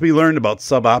a lot to be learned about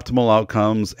suboptimal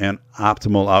outcomes and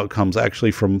optimal outcomes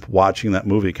actually from watching that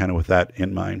movie, kind of with that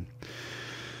in mind.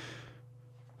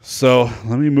 So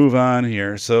let me move on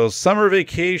here. So summer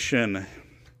vacation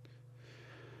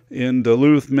in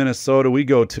Duluth, Minnesota, we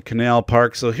go to Canal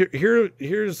Park. So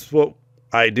here's what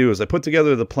I do is I put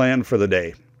together the plan for the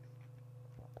day.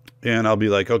 And I'll be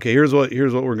like, okay, here's what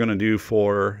we're going to do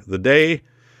for the day.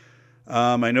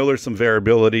 I know there's some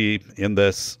variability in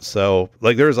this. So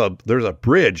like there's a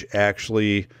bridge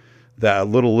actually, that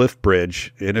little lift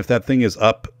bridge. And if that thing is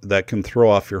up, that can throw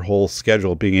off your whole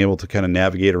schedule, being able to kind of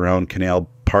navigate around Canal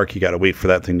Park. You got to wait for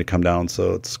that thing to come down.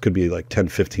 So it could be like 10,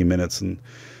 15 minutes and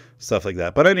stuff like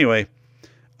that. But anyway,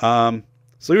 so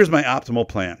here's my optimal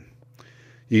plan.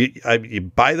 You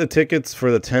buy the tickets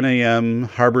for the 10 a.m.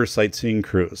 harbor sightseeing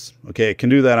cruise. Okay, I can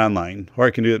do that online, or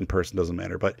I can do it in person, doesn't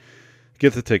matter. But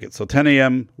get the tickets. So 10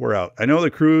 a.m., we're out. I know the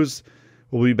cruise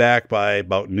will be back by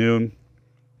about noon.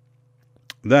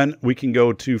 Then we can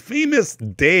go to Famous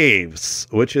Dave's,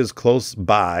 which is close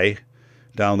by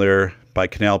down there by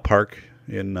Canal Park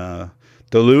in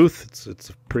Duluth. It's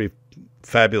a pretty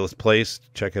fabulous place.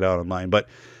 Check it out online. But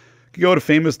you can go to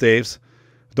Famous Dave's.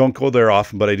 Don't go there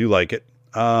often, but I do like it.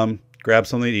 Grab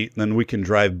something to eat, and then we can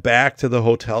drive back to the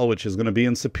hotel, which is going to be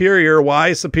in Superior.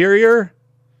 Why Superior?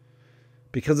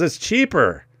 Because it's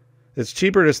cheaper. It's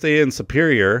cheaper to stay in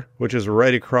Superior, which is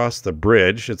right across the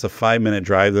bridge. It's a 5-minute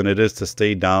drive than it is to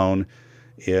stay down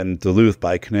in Duluth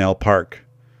by Canal Park.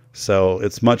 So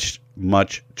it's much,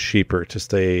 much cheaper to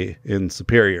stay in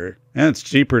Superior. And it's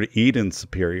cheaper to eat in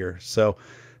Superior. So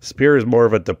Superior is more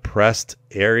of a depressed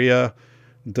area.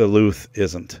 Duluth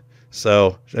isn't.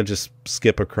 So I just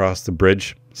skip across the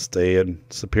bridge, stay in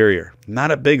Superior.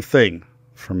 Not a big thing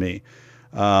for me.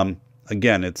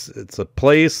 Again, it's a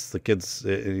place. The kids,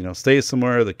 stay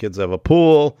somewhere. The kids have a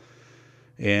pool,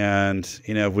 and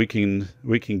if we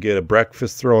can get a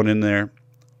breakfast thrown in there,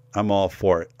 I'm all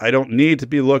for it. I don't need to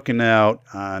be looking out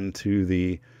onto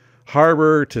the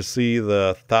harbor to see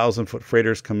the 1,000-foot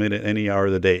freighters come in at any hour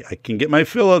of the day. I can get my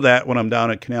fill of that when I'm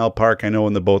down at Canal Park. I know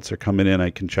when the boats are coming in. I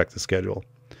can check the schedule.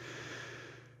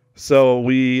 So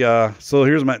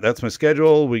that's my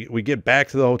schedule. We get back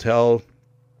to the hotel.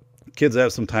 Kids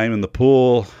have some time in the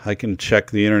pool. I can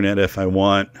check the internet if I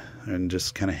want and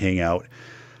just kind of hang out.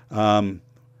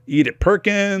 Eat at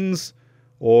Perkins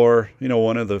or,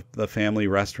 one of the family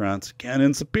restaurants. Again,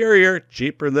 in Superior,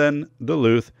 cheaper than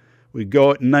Duluth. We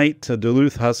go at night to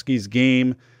Duluth Huskies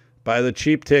game, buy the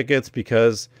cheap tickets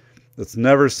because it's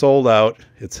never sold out.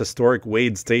 It's historic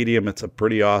Wade Stadium. It's a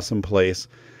pretty awesome place.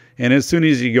 And as soon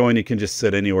as you go in, you can just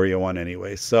sit anywhere you want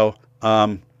anyway. So,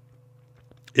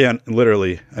 yeah,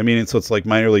 literally. I mean, so it's like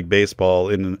minor league baseball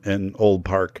in Old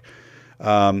Park.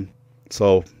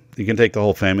 So you can take the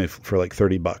whole family for like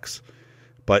 $30.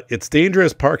 But it's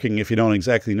dangerous parking if you don't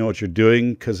exactly know what you're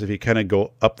doing, because if you kind of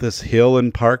go up this hill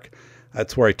and park,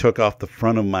 that's where I took off the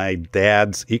front of my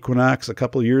dad's Equinox a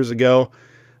couple of years ago,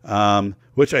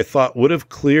 which I thought would have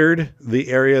cleared the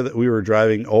area that we were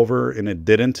driving over, and it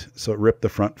didn't. So it ripped the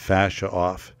front fascia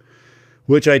off,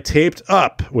 which I taped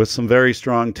up with some very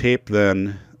strong tape.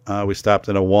 Then we stopped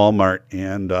at a Walmart,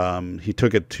 and he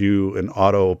took it to an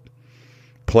auto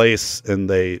place, and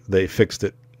they fixed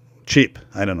it cheap.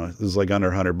 I don't know. It was like under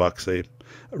 $100. They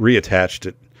reattached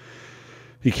it.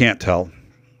 You can't tell.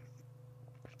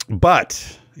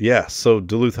 But yeah, so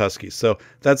Duluth Huskies. So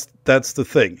that's the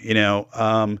thing,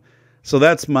 so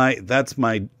that's my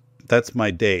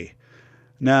day.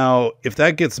 Now, if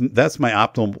that's my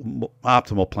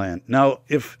optimal plan. Now,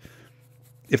 if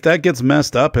that gets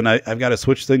messed up and I've got to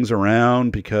switch things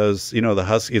around because, the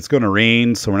Husky, it's going to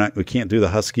rain, so we can't do the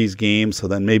Huskies game. So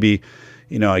then maybe,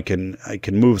 I can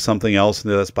move something else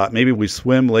into that spot. Maybe we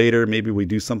swim later. Maybe we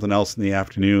do something else in the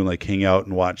afternoon, like hang out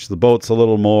and watch the boats a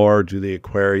little more, do the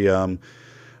aquarium,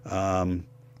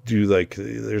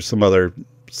 there's some other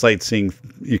sightseeing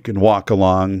you can walk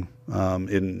along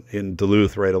in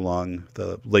Duluth, right along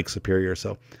the Lake Superior.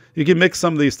 So you can mix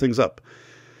some of these things up.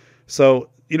 So,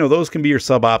 those can be your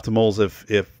suboptimals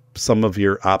if some of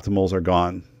your optimals are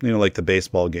gone, like the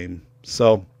baseball game.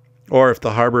 So, or if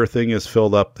the harbor thing is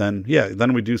filled up, then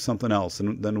we do something else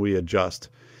and then we adjust.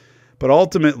 But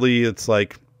ultimately, it's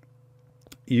like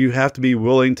you have to be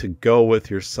willing to go with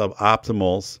your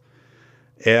suboptimals.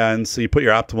 And so you put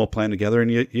your optimal plan together and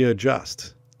you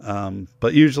adjust.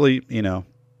 But usually,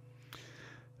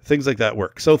 things like that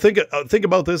work. So think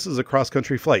about this as a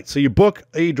cross-country flight. So you book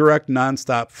a direct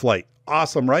nonstop flight.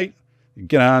 Awesome, right? You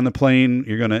get on the plane,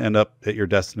 you're going to end up at your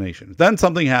destination. Then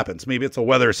something happens. Maybe it's a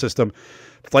weather system.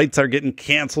 Flights are getting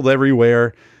canceled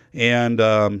everywhere. And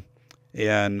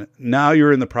now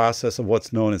you're in the process of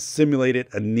what's known as simulated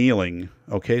annealing.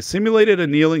 Okay, simulated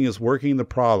annealing is working the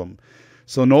problem.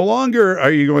 So no longer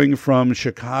are you going from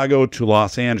Chicago to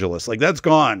Los Angeles. Like that's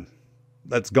gone.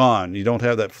 That's gone. You don't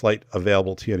have that flight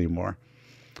available to you anymore.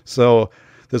 So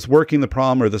this working the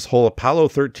problem, or this whole Apollo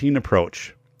 13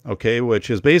 approach, okay, which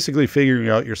is basically figuring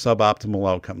out your suboptimal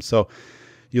outcomes. So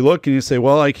you look and you say,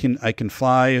 well, I can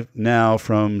fly now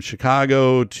from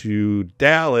Chicago to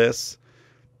Dallas.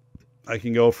 I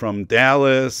can go from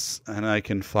Dallas and I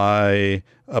can fly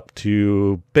up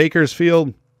to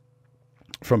Bakersfield.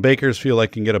 From Bakersfield, I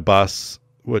can get a bus,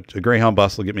 which a Greyhound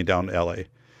bus will get me down to LA.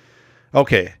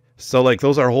 Okay, so like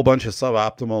those are a whole bunch of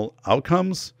suboptimal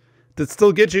outcomes that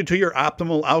still get you to your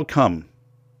optimal outcome,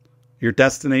 your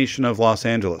destination of Los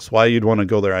Angeles. Why you'd want to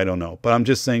go there, I don't know. But I'm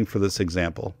just saying for this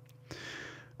example.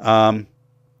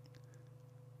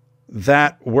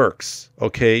 That works.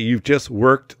 Okay, you've just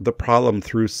worked the problem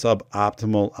through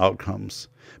suboptimal outcomes.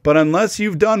 But unless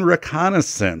you've done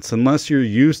reconnaissance, unless you're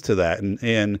used to that,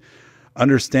 and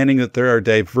understanding that there are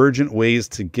divergent ways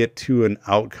to get to an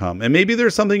outcome. And maybe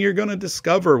there's something you're going to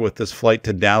discover with this flight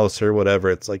to Dallas or whatever.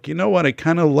 It's like, you know what? I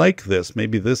kind of like this.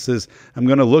 Maybe I'm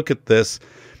going to look at this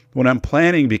when I'm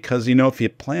planning, because, if you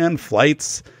plan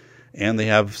flights and they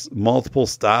have multiple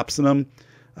stops in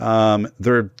them,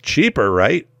 they're cheaper,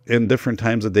 right? In different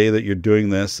times of day that you're doing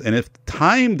this. And if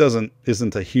time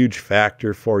isn't a huge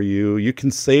factor for you, you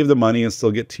can save the money and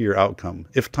still get to your outcome.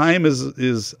 If time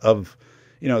is of,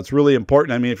 it's really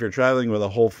important. I mean, if you're traveling with a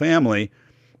whole family,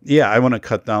 yeah, I want to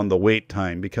cut down the wait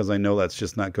time, because I know that's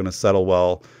just not going to settle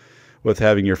well with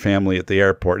having your family at the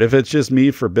airport. If it's just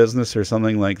me for business or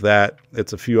something like that,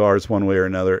 it's a few hours one way or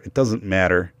another. It doesn't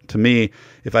matter to me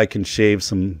if I can shave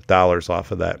some dollars off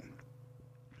of that.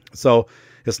 So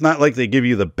it's not like they give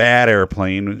you the bad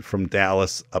airplane from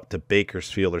Dallas up to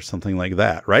Bakersfield or something like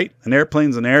that, right? An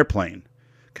airplane's an airplane,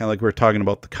 kind of like we were talking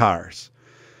about the cars.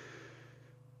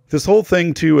 This whole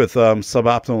thing, too, with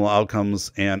suboptimal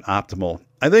outcomes and optimal.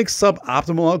 I think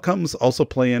suboptimal outcomes also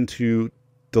play into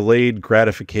delayed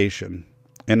gratification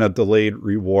and a delayed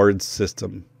reward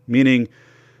system, meaning,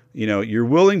 you're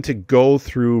willing to go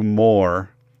through more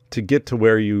to get to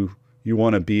where you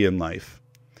want to be in life.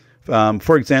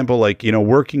 For example, like,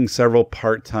 working several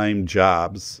part-time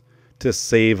jobs to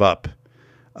save up,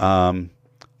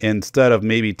 instead of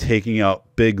maybe taking out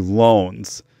big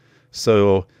loans.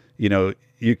 So,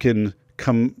 you can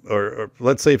come, or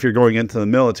let's say if you're going into the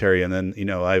military, and then,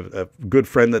 I have a good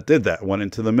friend that did that, went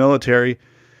into the military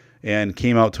and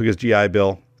came out, took his GI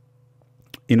Bill,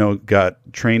 got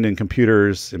trained in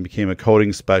computers and became a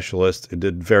coding specialist and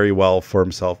did very well for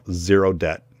himself, zero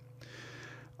debt.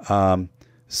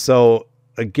 So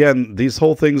again, these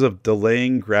whole things of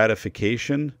delaying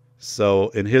gratification. So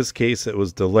in his case, it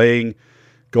was delaying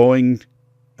going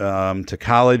to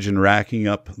college and racking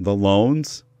up the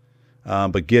loans,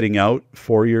 but getting out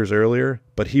 4 years earlier.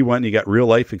 But he went and he got real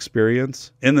life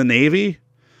experience in the Navy.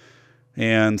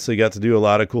 And so he got to do a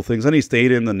lot of cool things. And he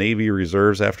stayed in the Navy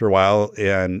Reserves after a while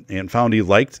and found he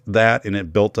liked that. And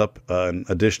it built up an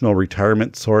additional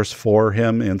retirement source for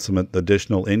him and some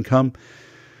additional income.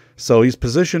 So he's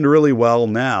positioned really well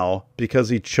now because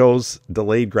he chose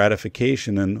delayed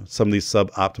gratification and some of these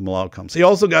suboptimal outcomes. He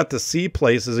also got to see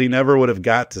places he never would have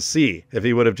got to see if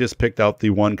he would have just picked out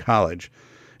the one college.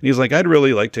 And he's like, I'd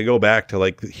really like to go back to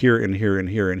like here and here and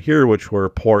here and here, which were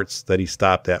ports that he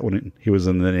stopped at when he was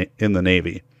in the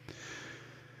Navy.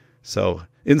 So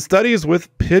in studies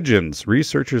with pigeons,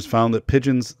 researchers found that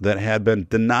pigeons that had been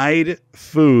denied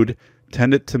food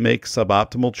tended to make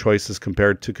suboptimal choices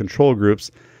compared to control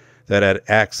groups that had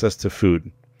access to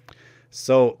food.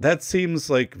 So that seems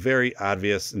like very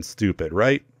obvious and stupid,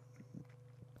 right?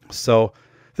 So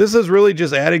this is really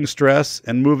just adding stress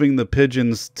and moving the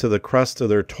pigeons to the crust of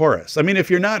their Taurus. I mean, if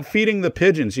you're not feeding the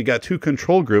pigeons, you got two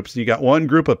control groups. You got one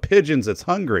group of pigeons that's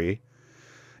hungry.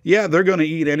 Yeah, they're going to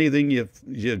eat anything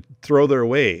you throw their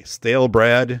way. Stale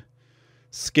bread,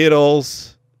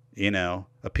 Skittles,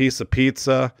 a piece of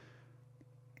pizza,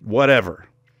 whatever.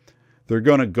 They're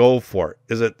going to go for it.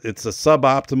 It's a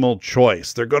suboptimal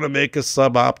choice. They're going to make a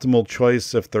suboptimal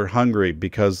choice if they're hungry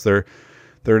because they're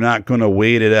not going to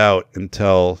wait it out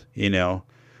until,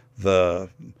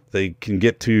 they can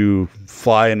get to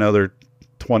fly another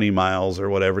 20 miles or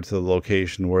whatever to the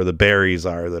location where the berries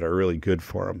are that are really good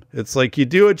for them. It's like you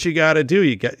do what you got to do.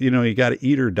 You got to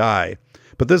eat or die.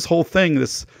 But this whole thing,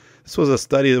 this was a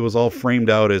study that was all framed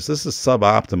out as this is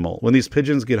suboptimal. When these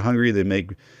pigeons get hungry, they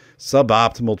make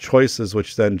suboptimal choices,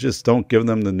 which then just don't give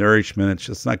them the nourishment. It's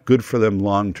just not good for them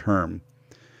long term.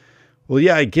 Well,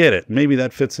 yeah, I get it. Maybe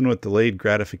that fits in with delayed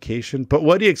gratification, but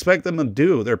what do you expect them to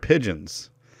do? They're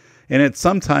pigeons. And at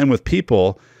some time with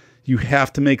people, you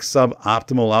have to make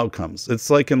suboptimal outcomes. It's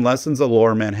like in Lessons of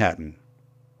Lower Manhattan.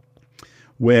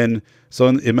 In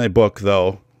my book,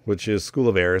 though, which is School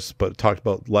of Errors, but talked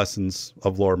about lessons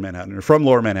of Lower Manhattan, or from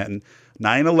Lower Manhattan,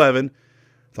 9/11,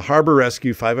 the harbor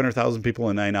rescue, 500,000 people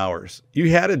in 9 hours. You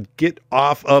had to get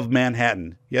off of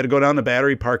Manhattan. You had to go down to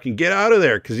Battery Park and get out of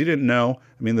there because you didn't know.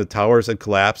 I mean, the towers had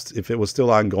collapsed. If it was still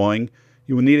ongoing,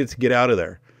 you would need to get out of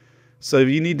there. So if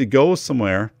you need to go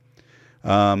somewhere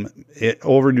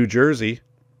over New Jersey,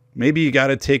 maybe you got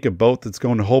to take a boat that's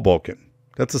going to Hoboken.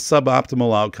 That's a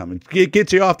suboptimal outcome. It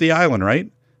gets you off the island,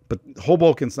 right? But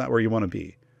Hoboken's not where you want to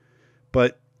be.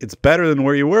 But it's better than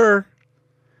where you were.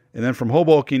 And then from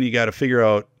Hoboken, you got to figure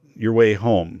out your way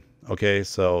home. Okay,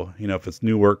 so, if it's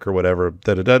Newark or whatever,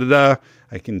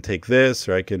 I can take this,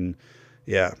 or I can,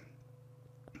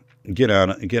 get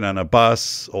on a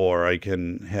bus, or I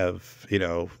can have,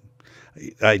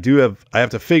 I have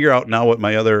to figure out now what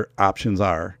my other options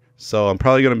are. So I'm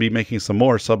probably going to be making some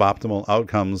more suboptimal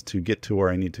outcomes to get to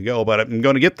where I need to go, but I'm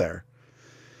going to get there.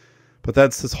 But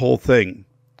that's this whole thing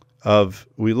of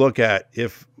we look at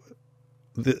if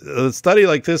the study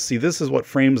like this, see, this is what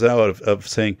frames out of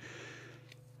saying,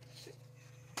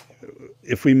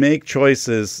 if we make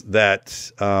choices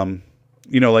that,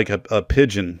 like a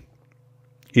pigeon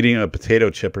eating a potato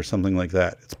chip or something like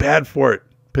that, it's bad for it.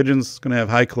 Pigeon's going to have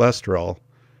high cholesterol,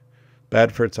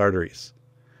 bad for its arteries.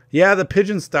 Yeah, the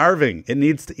pigeon's starving. It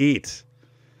needs to eat.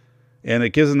 And it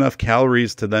gives enough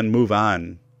calories to then move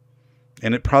on.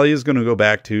 And it probably is going to go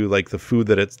back to like the food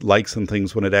that it likes and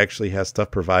things when it actually has stuff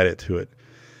provided to it.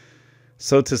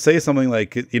 So to say something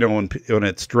like, when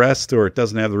it's stressed or it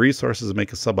doesn't have the resources to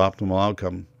make a suboptimal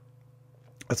outcome,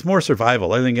 that's more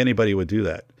survival. I think anybody would do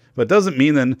that. But it doesn't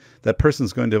mean then that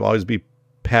person's going to always be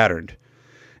patterned.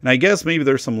 And I guess maybe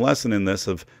there's some lesson in this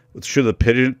of, should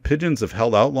the pigeons have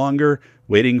held out longer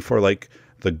waiting for like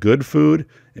the good food?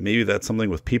 And maybe that's something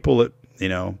with people that,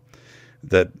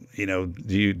 do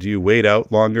you wait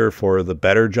out longer for the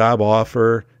better job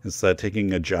offer instead of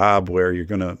taking a job where you're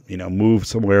going to, move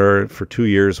somewhere for 2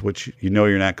 years, which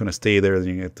you're not going to stay there,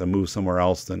 then you have to move somewhere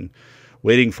else, than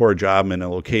waiting for a job in a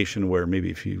location where maybe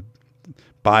if you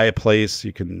buy a place,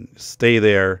 you can stay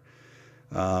there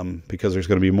because there's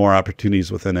going to be more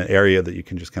opportunities within an area that you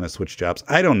can just kind of switch jobs.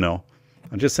 I don't know.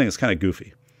 I'm just saying it's kind of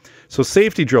goofy. So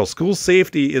safety drill. School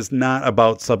safety is not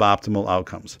about suboptimal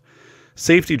outcomes.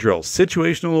 Safety drills,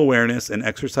 situational awareness and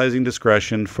exercising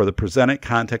discretion for the presented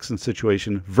context and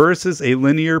situation versus a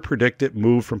linear predicted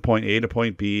move from point A to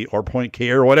point B or point K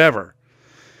or whatever.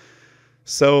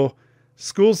 So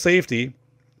school safety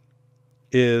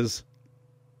is,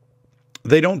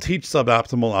 they don't teach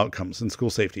suboptimal outcomes in school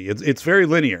safety. It's very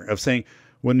linear of saying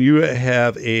when you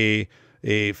have a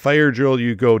fire drill,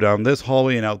 you go down this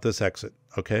hallway and out this exit.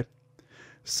 Okay.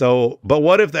 So, but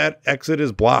what if that exit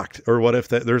is blocked, or what if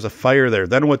there's a fire there?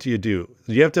 Then what do?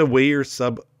 You have to weigh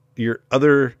your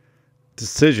other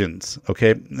decisions.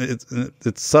 Okay. It's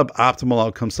suboptimal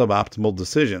outcome, suboptimal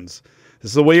decisions.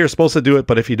 This is the way you're supposed to do it.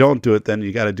 But if you don't do it, then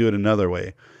you got to do it another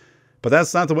way. But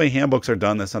that's not the way handbooks are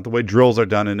done. That's not the way drills are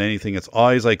done in anything. It's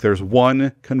always like there's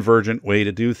one convergent way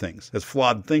to do things. It's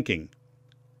flawed thinking.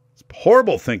 It's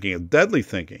horrible thinking. It's deadly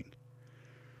thinking.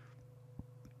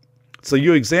 So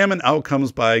you examine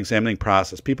outcomes by examining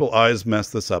process. People always mess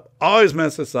this up.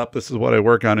 This is what I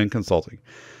work on in consulting.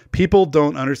 People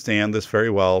don't understand this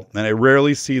very well, and I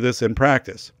rarely see this in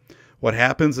practice. What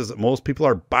happens is that most people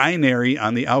are binary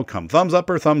on the outcome. Thumbs up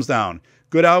or thumbs down.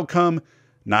 Good outcome,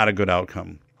 not a good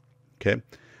outcome. Okay.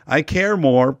 I care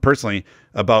more personally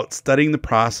about studying the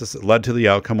process that led to the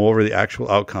outcome over the actual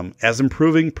outcome, as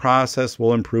improving process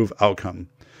will improve outcome.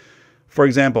 For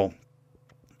example,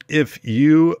 if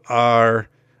you are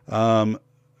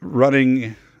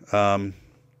running a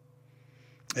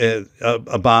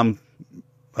bomb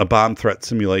threat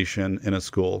simulation in a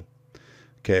school,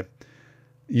 okay,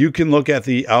 you can look at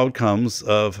the outcomes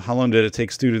of how long did it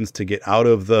take students to get out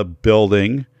of the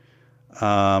building,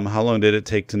 how long did it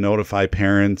take to notify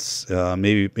parents,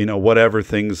 maybe, whatever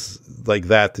things like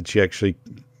that you actually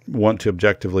want to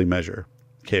objectively measure.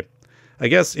 Okay. I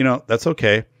guess, that's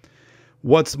okay.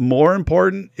 What's more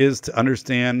important is to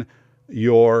understand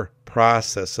your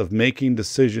process of making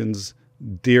decisions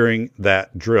during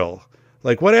that drill.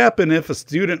 Like, what happened if a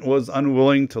student was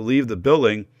unwilling to leave the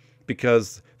building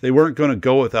because they weren't going to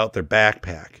go without their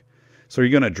backpack? So are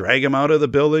you going to drag them out of the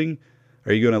building?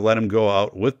 Are you going to let them go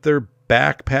out with their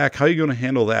backpack? How are you going to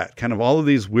handle that? Kind of all of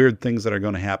these weird things that are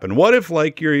going to happen. What if,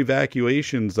 like, your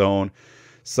evacuation zone,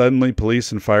 suddenly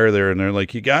police and fire there, and they're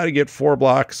like, you got to get 4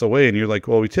 blocks away. And you're like,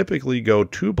 well, we typically go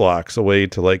 2 blocks away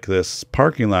to like this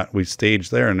parking lot we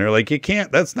stage there. And they're like, you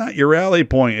can't, that's not your rally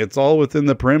point. It's all within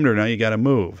the perimeter. Now you got to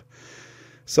move.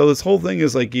 So this whole thing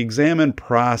is like, you examine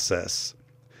process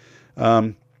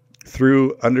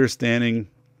through understanding,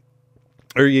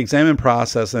 or you examine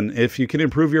process. And if you can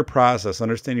improve your process,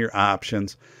 understand your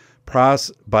options,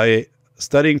 by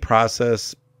studying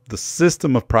process, the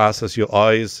system of process, you'll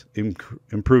always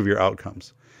improve your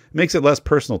outcomes. It makes it less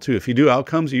personal too. If you do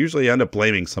outcomes, you usually end up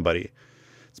blaming somebody.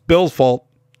 It's Bill's fault,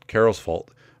 Carol's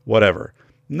fault, whatever.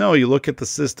 No, you look at the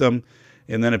system,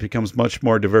 and then it becomes much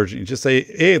more divergent. You just say,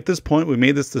 hey, at this point we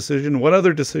made this decision. What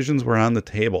other decisions were on the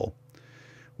table?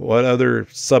 What other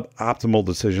suboptimal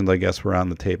decisions, I guess, were on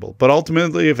the table? But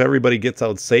ultimately, if everybody gets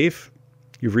out safe,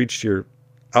 you've reached your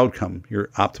outcome, your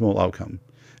optimal outcome.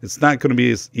 It's not going to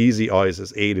be as easy always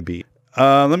as A to B.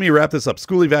 Let me wrap this up.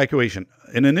 School evacuation.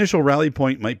 An initial rally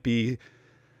point might be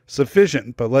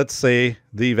sufficient, but let's say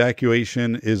the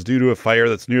evacuation is due to a fire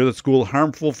that's near the school.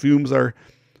 Harmful fumes are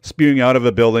spewing out of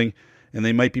a building, and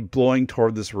they might be blowing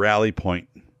toward this rally point.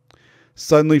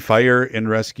 Suddenly, fire and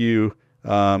rescue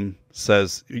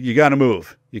says, you got to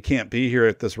move. You can't be here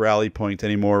at this rally point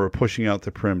anymore. We're pushing out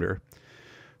the perimeter.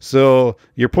 So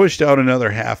you're pushed out another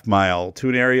half mile to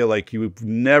an area like you've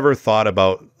never thought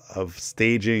about of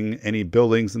staging any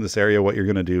buildings in this area, what you're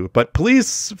going to do. But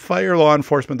police, fire, law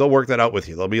enforcement, they'll work that out with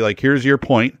you. They'll be like, here's your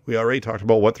point. We already talked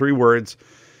about what 3 words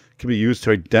can be used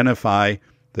to identify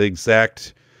the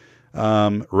exact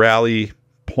rally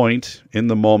point in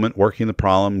the moment, working the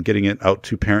problem, getting it out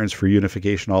to parents for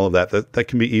unification, all of that. That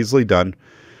can be easily done.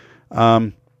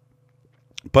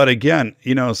 But again,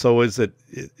 so is it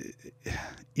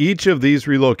each of these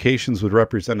relocations would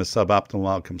represent a suboptimal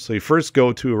outcome. So you first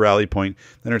go to a rally point,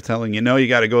 then they're telling you, no, you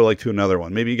got to go to another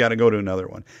one. Maybe you got to go to another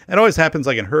one. It always happens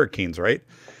like in hurricanes, right?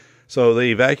 So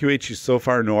they evacuate you so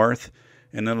far north,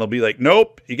 and then they'll be like,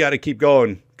 nope, you got to keep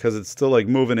going because it's still like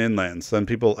moving inland. So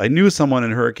then I knew someone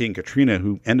in Hurricane Katrina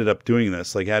who ended up doing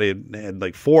this. Like had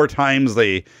like 4 times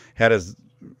they had to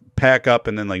pack up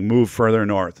and then like move further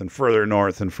north and further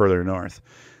north and further north.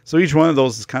 So each one of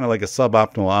those is kind of like a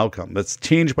suboptimal outcome. That's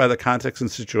changed by the context and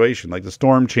situation. Like the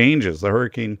storm changes, the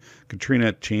Hurricane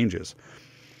Katrina changes,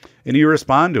 and you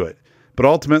respond to it. But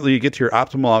ultimately, you get to your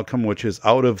optimal outcome, which is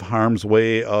out of harm's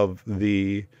way of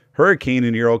the hurricane,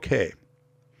 and you're okay.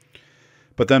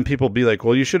 But then people be like,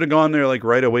 well, you should have gone there like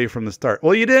right away from the start.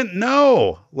 Well, you didn't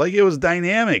know. Like it was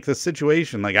dynamic, the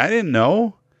situation. Like I didn't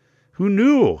know. Who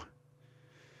knew?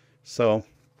 So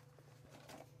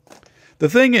the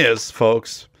thing is,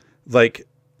 folks, like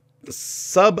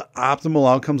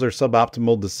suboptimal outcomes or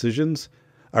suboptimal decisions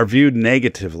are viewed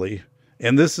negatively.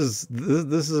 And this is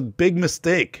a big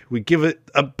mistake. We give it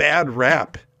a bad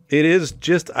rap. It is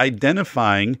just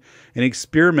identifying and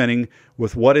experimenting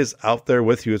with what is out there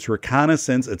with you. It's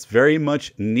reconnaissance. It's very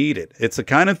much needed. It's the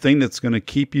kind of thing that's going to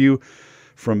keep you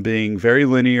from being very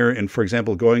linear and, for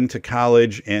example, going to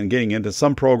college and getting into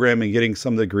some program and getting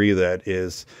some degree that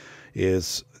is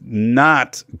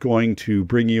not going to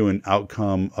bring you an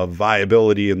outcome of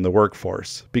viability in the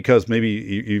workforce, because maybe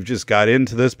you've just got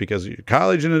into this because you're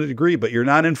college and a degree, but you're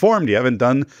not informed. You haven't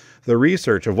done the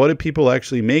research of what do people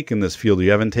actually make in this field.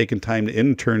 You haven't taken time to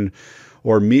intern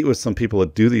or meet with some people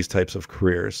that do these types of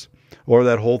careers, or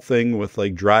that whole thing with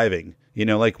like driving.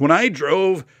 Like when I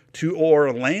drove to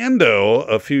Orlando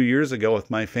a few years ago with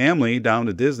my family down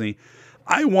to Disney,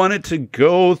 I wanted to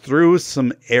go through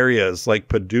some areas like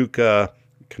Paducah,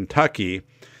 Kentucky,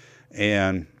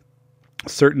 and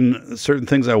certain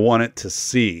things I wanted to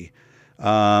see.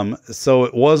 So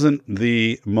it wasn't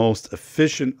the most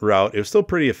efficient route. It was still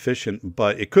pretty efficient,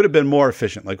 but it could have been more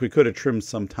efficient. Like we could have trimmed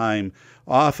some time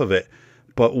off of it.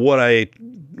 But what I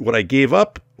gave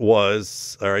up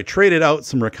was, or I traded out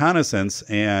some reconnaissance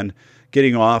and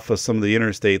getting off of some of the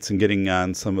interstates and getting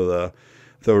on some of the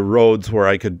roads where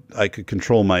I could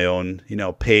control my own,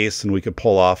 pace, and we could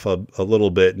pull off a little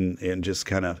bit and just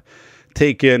kind of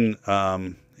take in,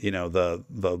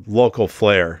 the local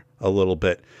flair a little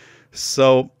bit.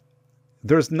 So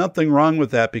there's nothing wrong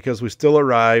with that, because we still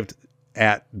arrived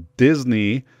at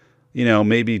Disney,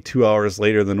 maybe 2 hours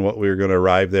later than what we were going to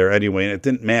arrive there anyway. And it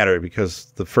didn't matter,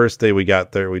 because the first day we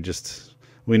got there, we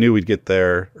knew we'd get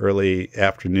there early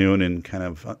afternoon and kind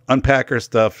of unpack our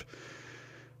stuff,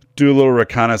 do a little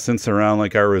reconnaissance around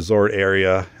like our resort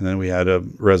area. And then we had a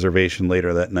reservation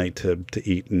later that night to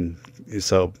eat. And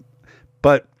so,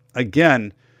 but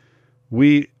again,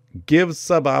 we give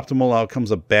suboptimal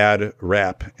outcomes a bad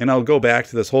rap. And I'll go back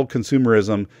to this whole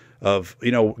consumerism of,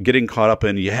 getting caught up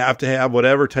in, you have to have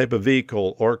whatever type of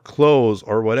vehicle or clothes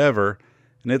or whatever.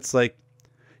 And it's like,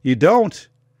 you don't.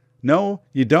 No,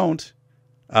 you don't.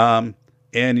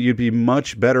 And you'd be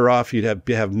much better off. You'd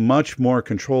have much more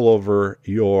control over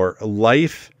your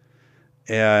life,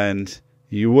 and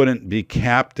you wouldn't be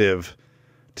captive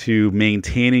to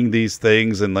maintaining these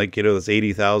things. And like, this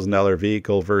 $80,000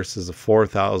 vehicle versus a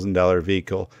 $4,000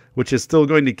 vehicle, which is still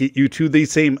going to get you to the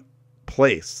same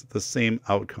place, the same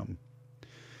outcome.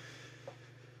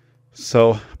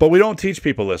 So, but we don't teach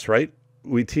people this, right?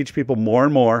 We teach people more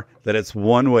and more that it's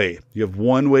one way. You have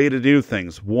one way to do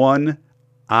things, one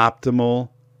optimal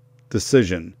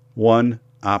decision, one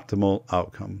optimal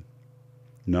outcome.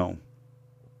 No.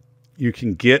 You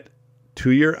can get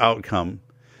to your outcome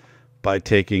by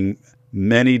taking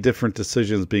many different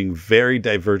decisions, being very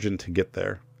divergent to get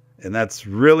there. And that's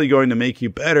really going to make you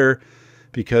better,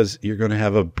 because you're going to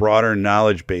have a broader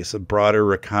knowledge base, a broader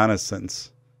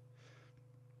reconnaissance.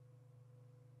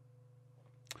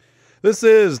 This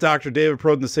is Dr. David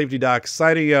Perodin, the Safety Doc,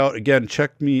 signing out. Again,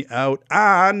 check me out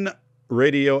on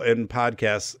radio and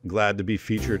podcasts. Glad to be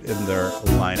featured in their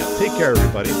lineup. Take care,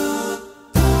 everybody.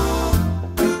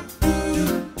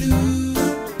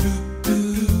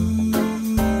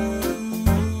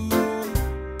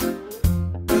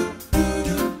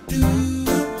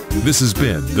 This has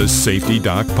been the Safety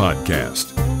Doc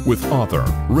Podcast with author,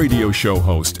 radio show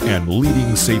host, and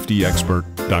leading safety expert,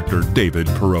 Dr. David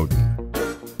Perrodin.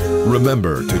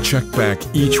 Remember to check back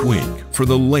each week for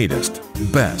the latest,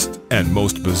 best, and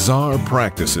most bizarre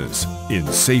practices in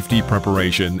safety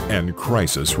preparation and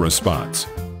crisis response.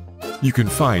 You can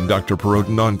find Dr.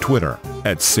 Perrodin on Twitter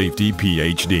at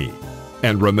SafetyPhD.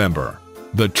 And remember,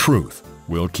 the truth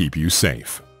will keep you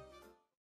safe.